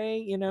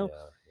okay?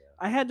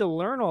 I had to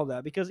learn all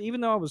that, because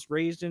even though I was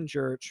raised in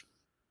church,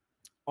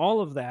 all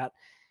of that,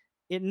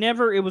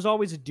 it was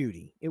always a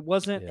duty. It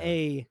wasn't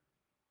a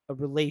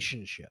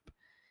relationship.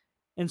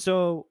 And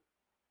so,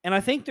 and I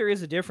think there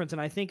is a difference,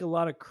 and I think a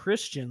lot of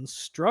Christians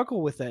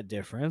struggle with that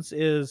difference,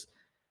 is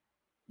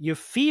you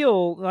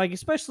feel like,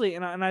 especially,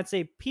 and I'd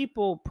say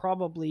people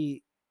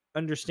probably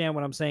understand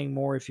what I'm saying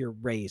more if you're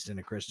raised in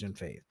a Christian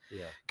faith.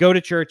 Yeah. Go to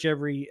church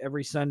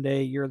every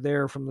Sunday. You're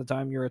there from the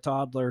time you're a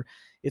toddler.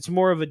 It's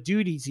more of a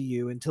duty to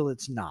you until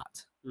it's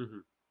not. Mm-hmm.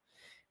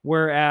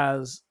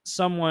 Whereas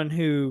someone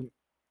who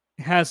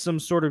has some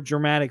sort of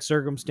dramatic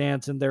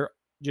circumstance and they're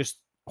just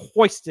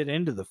hoisted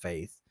into the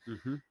faith,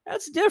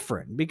 that's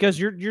different, because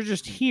you're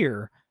just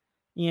here.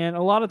 And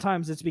a lot of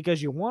times it's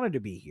because you wanted to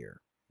be here.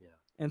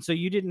 And so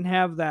you didn't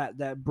have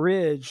that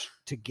bridge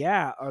to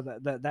gap, or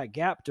that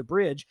gap to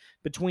bridge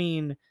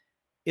between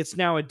it's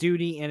now a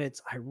duty and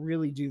it's I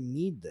really do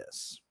need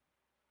this.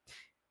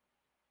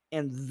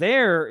 And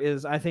there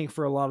is, I think,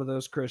 for a lot of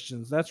those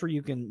Christians, that's where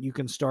you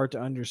can start to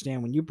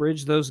understand when you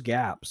bridge those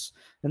gaps.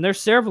 And there's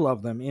several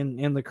of them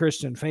in the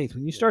Christian faith.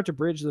 When you start to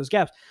bridge those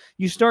gaps,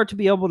 you start to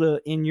be able to,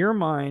 in your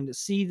mind,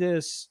 see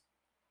this.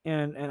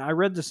 And I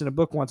read this in a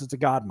book once. It's a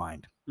God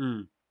mind.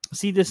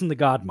 See this in the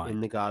God mind.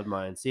 In the God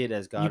mind. See it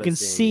as God. You can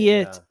see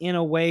it in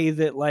a way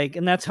that, like,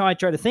 and that's how I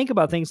try to think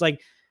about things. Like,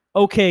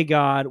 okay,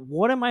 God,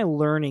 what am I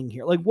learning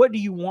here? Like, what do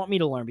you want me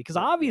to learn? Because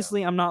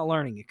obviously I'm not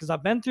learning it, because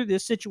I've been through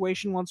this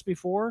situation once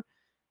before,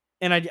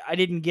 and I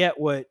didn't get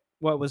what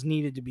was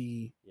needed to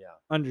be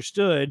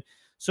understood.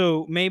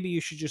 So maybe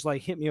you should just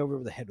like hit me over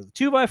the head with a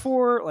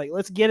 2x4. Like,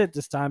 let's get it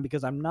this time,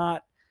 because I'm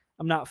not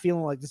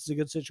feeling like this is a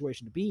good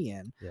situation to be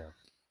in. Yeah.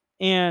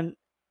 And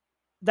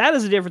that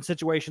is a different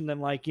situation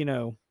than, like,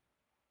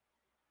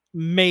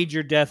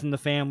 major death in the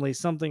family,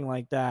 something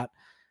like that.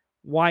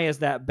 Why is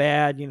that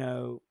bad?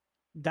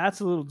 That's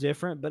a little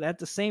different, but at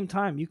the same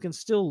time, you can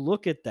still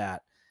look at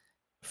that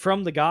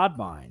from the God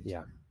mind,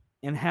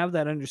 and have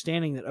that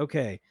understanding that,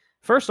 okay,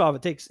 first off,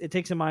 it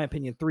takes, in my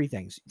opinion, 3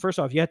 things. First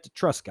off, you have to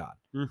trust God,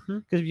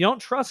 because if you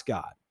don't trust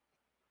God,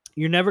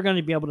 you're never going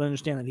to be able to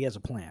understand that He has a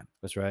plan.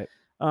 That's right.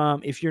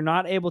 If you're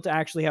not able to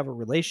actually have a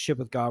relationship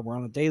with God, where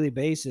on a daily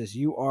basis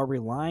you are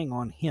relying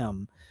on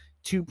Him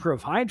to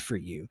provide for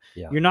you,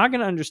 you're not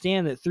going to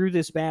understand that through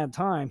this bad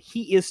time,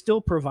 He is still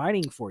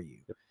providing for you.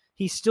 Yep.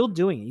 He's still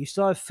doing it. You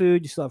still have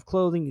food, you still have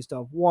clothing, you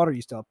still have water,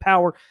 you still have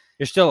power.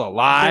 You're still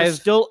alive. You're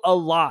still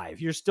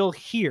alive. You're still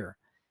here.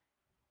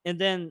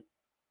 And then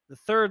the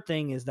third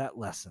thing is that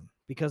lesson,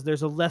 because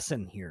there's a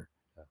lesson here.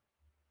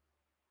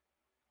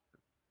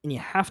 And you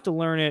have to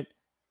learn it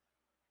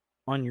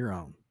on your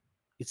own.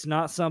 It's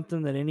not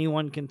something that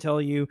anyone can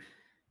tell you,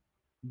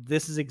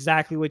 this is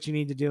exactly what you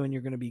need to do and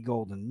you're going to be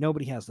golden.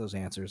 Nobody has those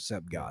answers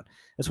except God.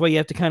 That's why you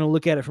have to kind of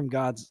look at it from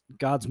God's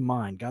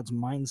mind, God's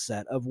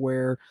mindset of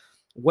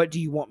what do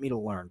you want me to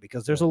learn?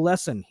 Because there's a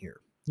lesson here,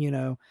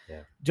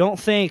 Don't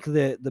think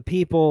that the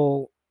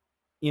people,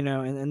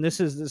 and this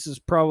is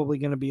probably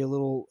going to be a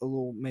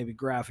little maybe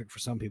graphic for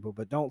some people,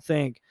 but don't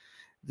think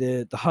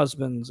that the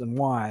husbands and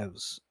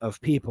wives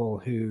of people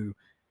who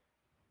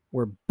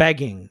were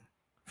begging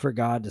for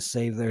God to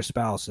save their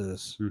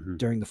spouses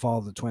during the fall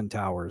of the Twin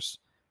Towers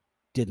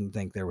didn't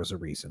think there was a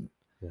reason.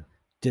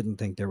 Didn't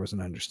think there was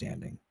an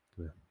understanding.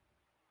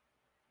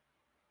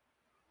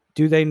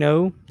 Do they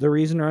know the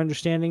reason or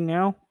understanding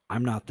now?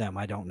 I'm not them.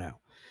 I don't know.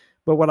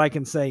 But what I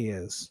can say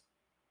is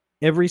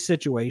every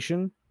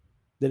situation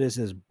that is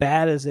as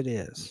bad as it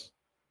is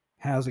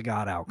has a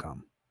God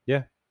outcome.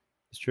 Yeah,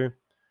 it's true.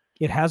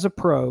 It has a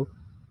pro,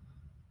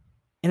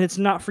 and it's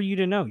not for you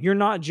to know. You're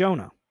not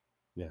Jonah.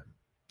 Yeah.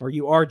 Or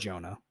you are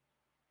Jonah,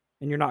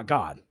 and you're not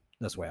God.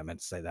 That's the way I meant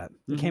to say that.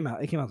 It came out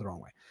the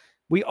wrong way.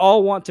 We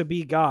all want to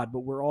be God,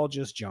 but we're all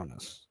just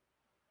Jonas.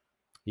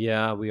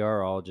 Yeah, we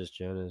are all just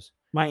Jonas.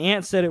 My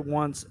aunt said it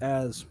once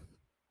as,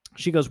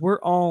 she goes, we're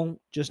all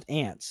just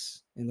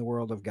ants in the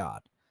world of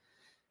God.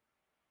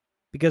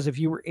 Because if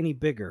you were any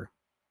bigger,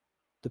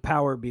 the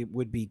power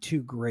would be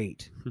too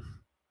great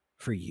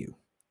for you.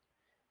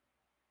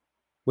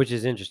 Which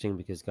is interesting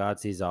because God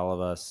sees all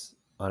of us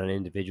on an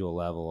individual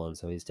level, and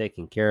so he's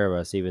taking care of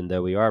us, even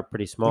though we are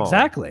pretty small.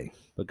 Exactly.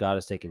 But God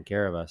is taking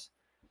care of us.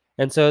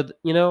 And so,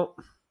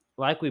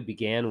 like we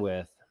began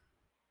with,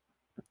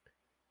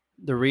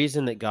 the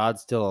reason that God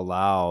still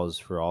allows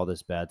for all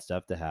this bad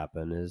stuff to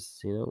happen is,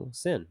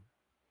 sin.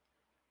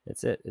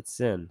 It's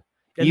sin.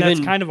 And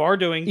that's kind of our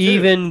doing, too.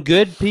 Even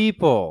good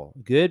people,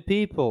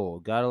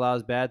 God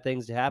allows bad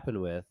things to happen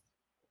with,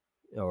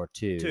 or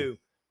to,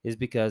 is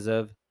because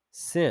of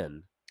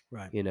sin.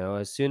 Right.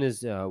 As soon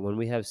as when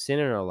we have sin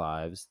in our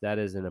lives, that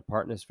is an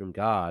apartness from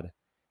God.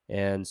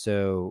 And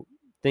so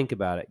think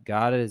about it.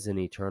 God is an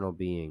eternal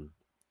being.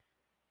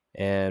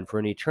 And for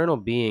an eternal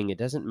being, it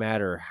doesn't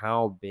matter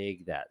how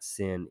big that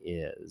sin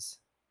is.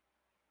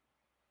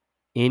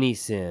 Any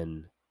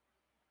sin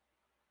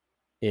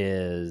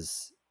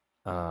is,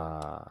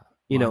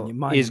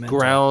 is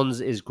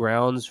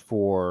grounds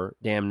for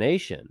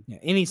damnation. Yeah,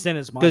 any sin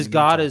is because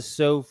God is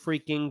so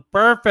freaking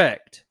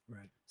perfect.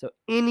 Right. So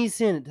any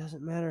sin, it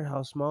doesn't matter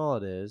how small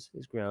it is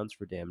grounds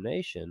for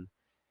damnation.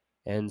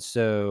 And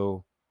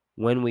so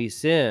when we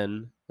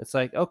sin, it's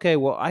like, okay,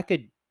 well, I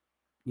could,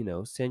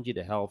 send you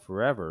to hell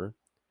forever.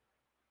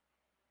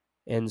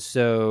 And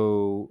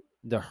so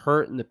the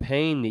hurt and the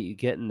pain that you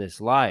get in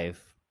this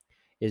life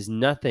is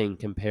nothing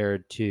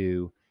compared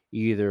to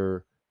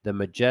either the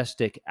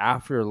majestic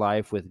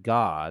afterlife with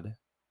God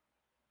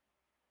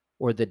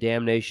or the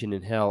damnation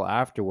in hell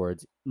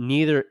afterwards.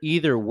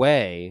 Either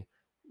way,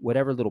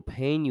 whatever little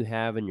pain you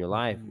have in your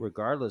life,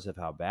 regardless of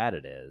how bad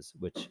it is,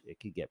 which it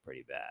could get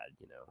pretty bad,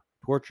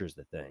 torture's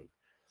the thing.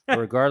 But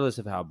regardless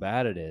of how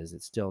bad it is,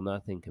 it's still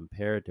nothing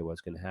compared to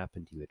what's going to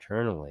happen to you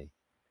eternally.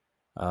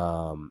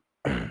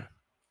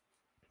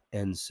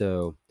 And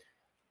so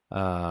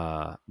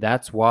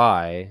that's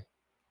why,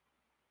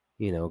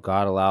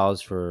 God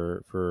allows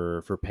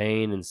for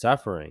pain and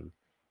suffering.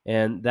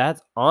 And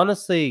that's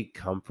honestly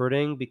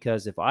comforting,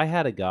 because if I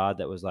had a God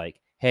that was like,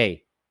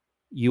 hey,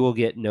 you will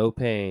get no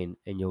pain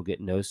and you'll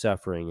get no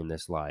suffering in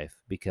this life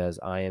because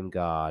I am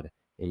God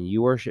and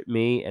you worship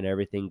me and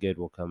everything good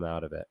will come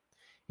out of it.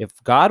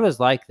 If God was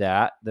like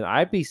that, then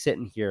I'd be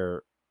sitting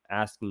here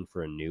asking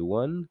for a new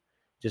one,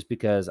 just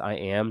because I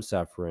am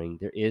suffering.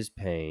 There is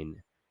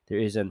pain. There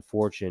is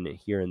unfortunate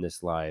here in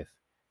this life,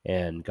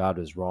 and God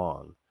was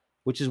wrong,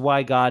 which is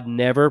why God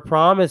never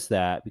promised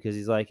that, because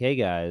he's like, hey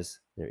guys,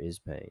 there is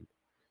pain.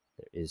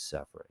 There is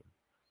suffering,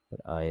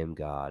 but I am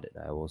God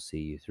and I will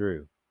see you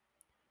through.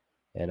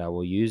 And I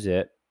will use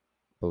it,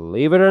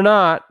 believe it or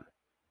not,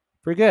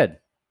 for good.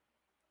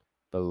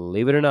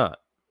 Believe it or not,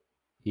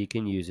 he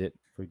can use it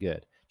for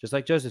good. Just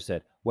like Joseph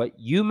said, what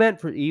you meant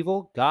for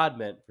evil, God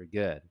meant for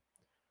good.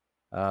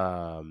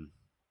 And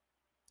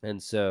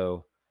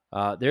so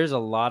there's a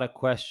lot of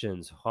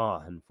questions.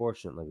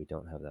 Unfortunately, we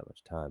don't have that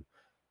much time.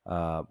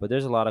 But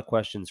there's a lot of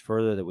questions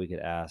further that we could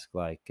ask,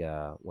 like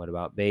what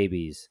about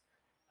babies?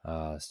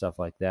 Stuff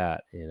like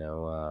that.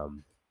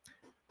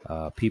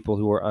 People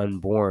who are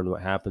unborn,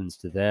 what happens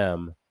to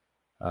them?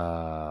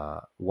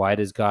 Why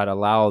does God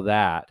allow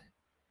that?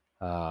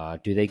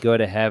 Do they go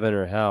to heaven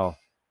or hell?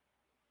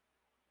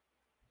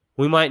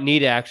 We might need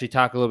to actually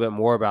talk a little bit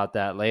more about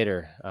that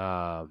later,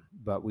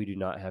 but we do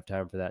not have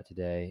time for that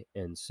today.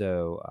 And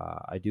so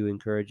I do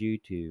encourage you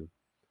to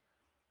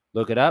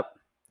look it up,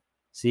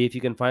 see if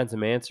you can find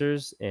some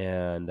answers,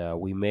 and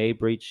we may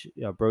broach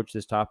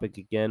this topic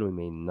again. We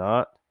may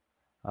not,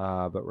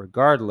 but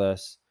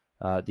regardless,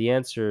 the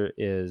answer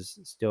is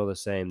still the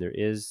same. There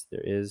is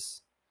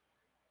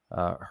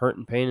hurt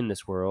and pain in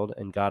this world,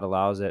 and God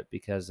allows it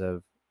because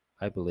of,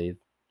 I believe,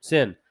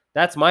 sin.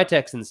 That's my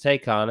Texans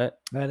take on it.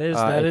 That is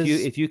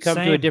if you come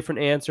to a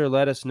different answer,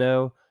 let us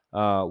know.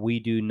 We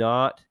do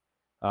not.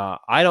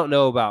 I don't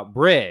know about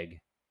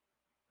Brig,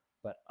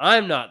 but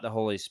I'm not the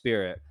Holy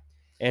Spirit,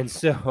 and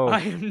so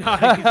I am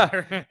not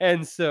either.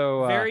 and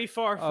so Very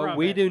far from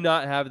we it. do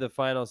not have the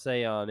final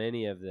say on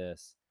any of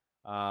this.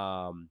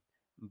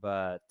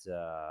 But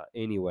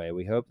anyway,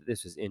 we hope that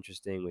this was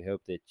interesting. We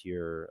hope that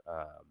you're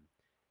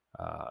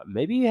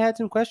maybe you had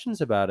some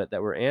questions about it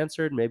that were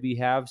answered. Maybe you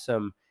have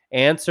some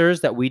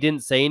answers that we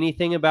didn't say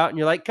anything about, and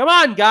you're like, come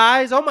on,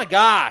 guys. Oh, my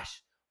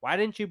gosh. Why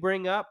didn't you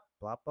bring up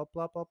blah, blah,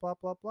 blah, blah, blah,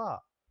 blah, blah?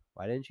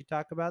 Why didn't you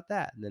talk about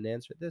that and then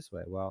answer it this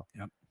way? Well,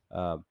 yep.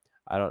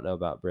 I don't know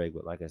about Brig,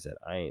 but like I said,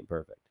 I ain't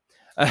perfect.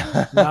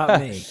 Not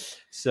me.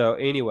 So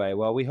anyway,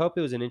 well, we hope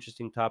it was an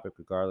interesting topic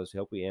regardless. We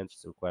hope we answered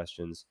some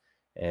questions,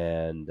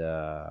 and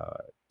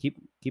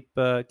keep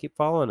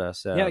following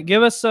us. Yeah,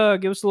 give us a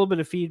little bit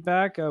of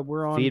feedback.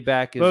 We're on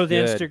feedback is both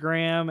good.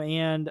 Instagram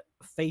and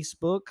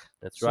Facebook.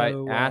 That's right.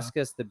 Ask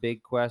us the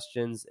big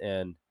questions,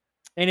 and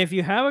if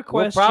you have a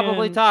question, we'll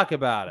probably talk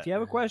about it. If you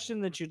have a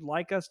question that you'd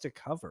like us to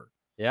cover,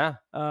 yeah,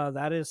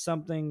 that is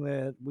something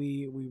that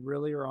we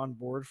really are on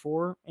board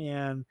for.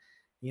 And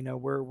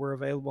we're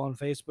available on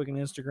Facebook and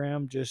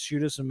Instagram. Just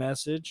shoot us a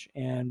message,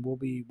 and we'll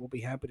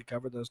be happy to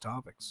cover those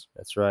topics.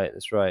 That's right.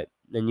 That's right.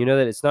 And you know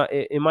that it's not.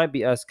 It might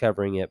be us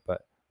covering it,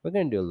 but we're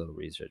going to do a little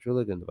research. We'll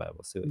look in the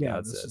Bible, see what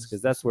God says,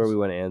 because that's where we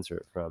want to answer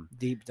it from.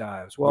 Deep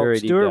dives. Well,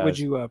 Stuart, would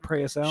you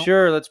pray us out?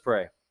 Sure. Let's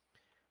pray.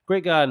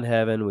 Great God in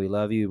heaven, we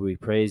love you, we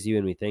praise you,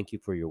 and we thank you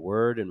for your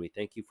word, and we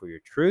thank you for your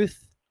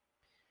truth.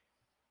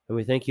 And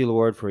we thank you,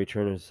 Lord, for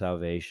eternal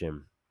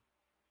salvation.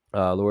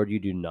 Lord, you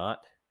do not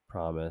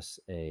promise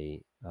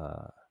a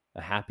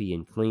happy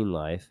and clean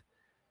life,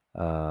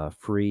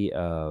 free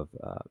of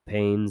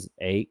pains,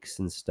 aches,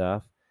 and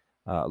stuff.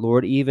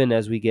 Lord, even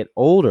as we get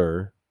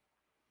older,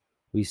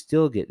 we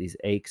still get these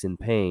aches and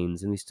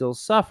pains, and we still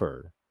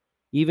suffer,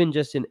 even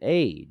just in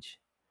age,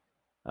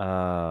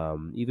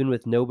 even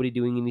with nobody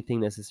doing anything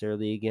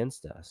necessarily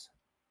against us.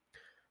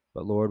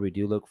 But Lord, we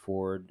do look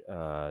forward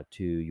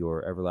to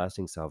your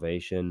everlasting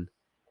salvation.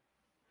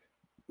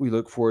 We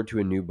look forward to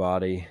a new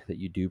body that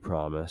you do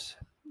promise.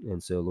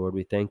 And so, Lord,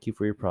 we thank you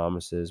for your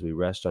promises. We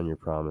rest on your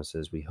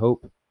promises. We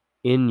hope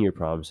in your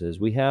promises.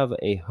 We have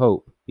a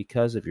hope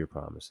because of your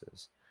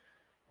promises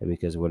and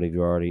because of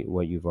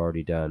what you've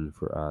already done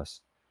for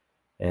us.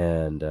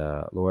 And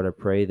Lord, I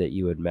pray that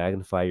you would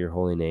magnify your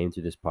holy name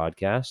through this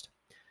podcast.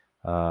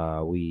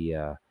 We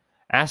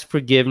ask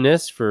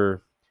forgiveness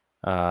for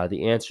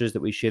the answers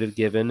that we should have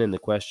given and the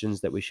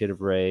questions that we should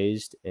have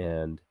raised.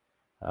 And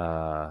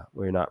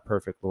we're not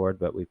perfect, Lord,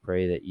 but we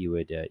pray that you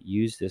would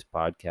use this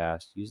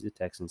podcast, use the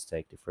Texans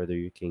Take to further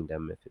your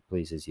kingdom if it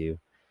pleases you.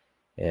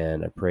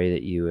 And I pray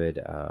that you would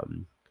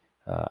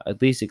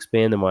at least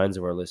expand the minds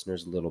of our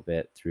listeners a little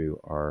bit through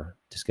our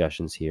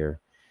discussions here.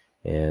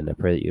 And I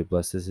pray that you would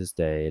bless us this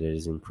day. It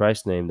is in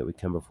Christ's name that we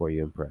come before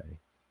you and pray.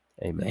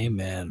 Amen.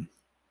 Amen.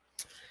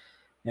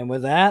 And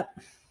with that,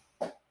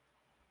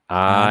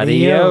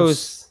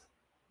 adios.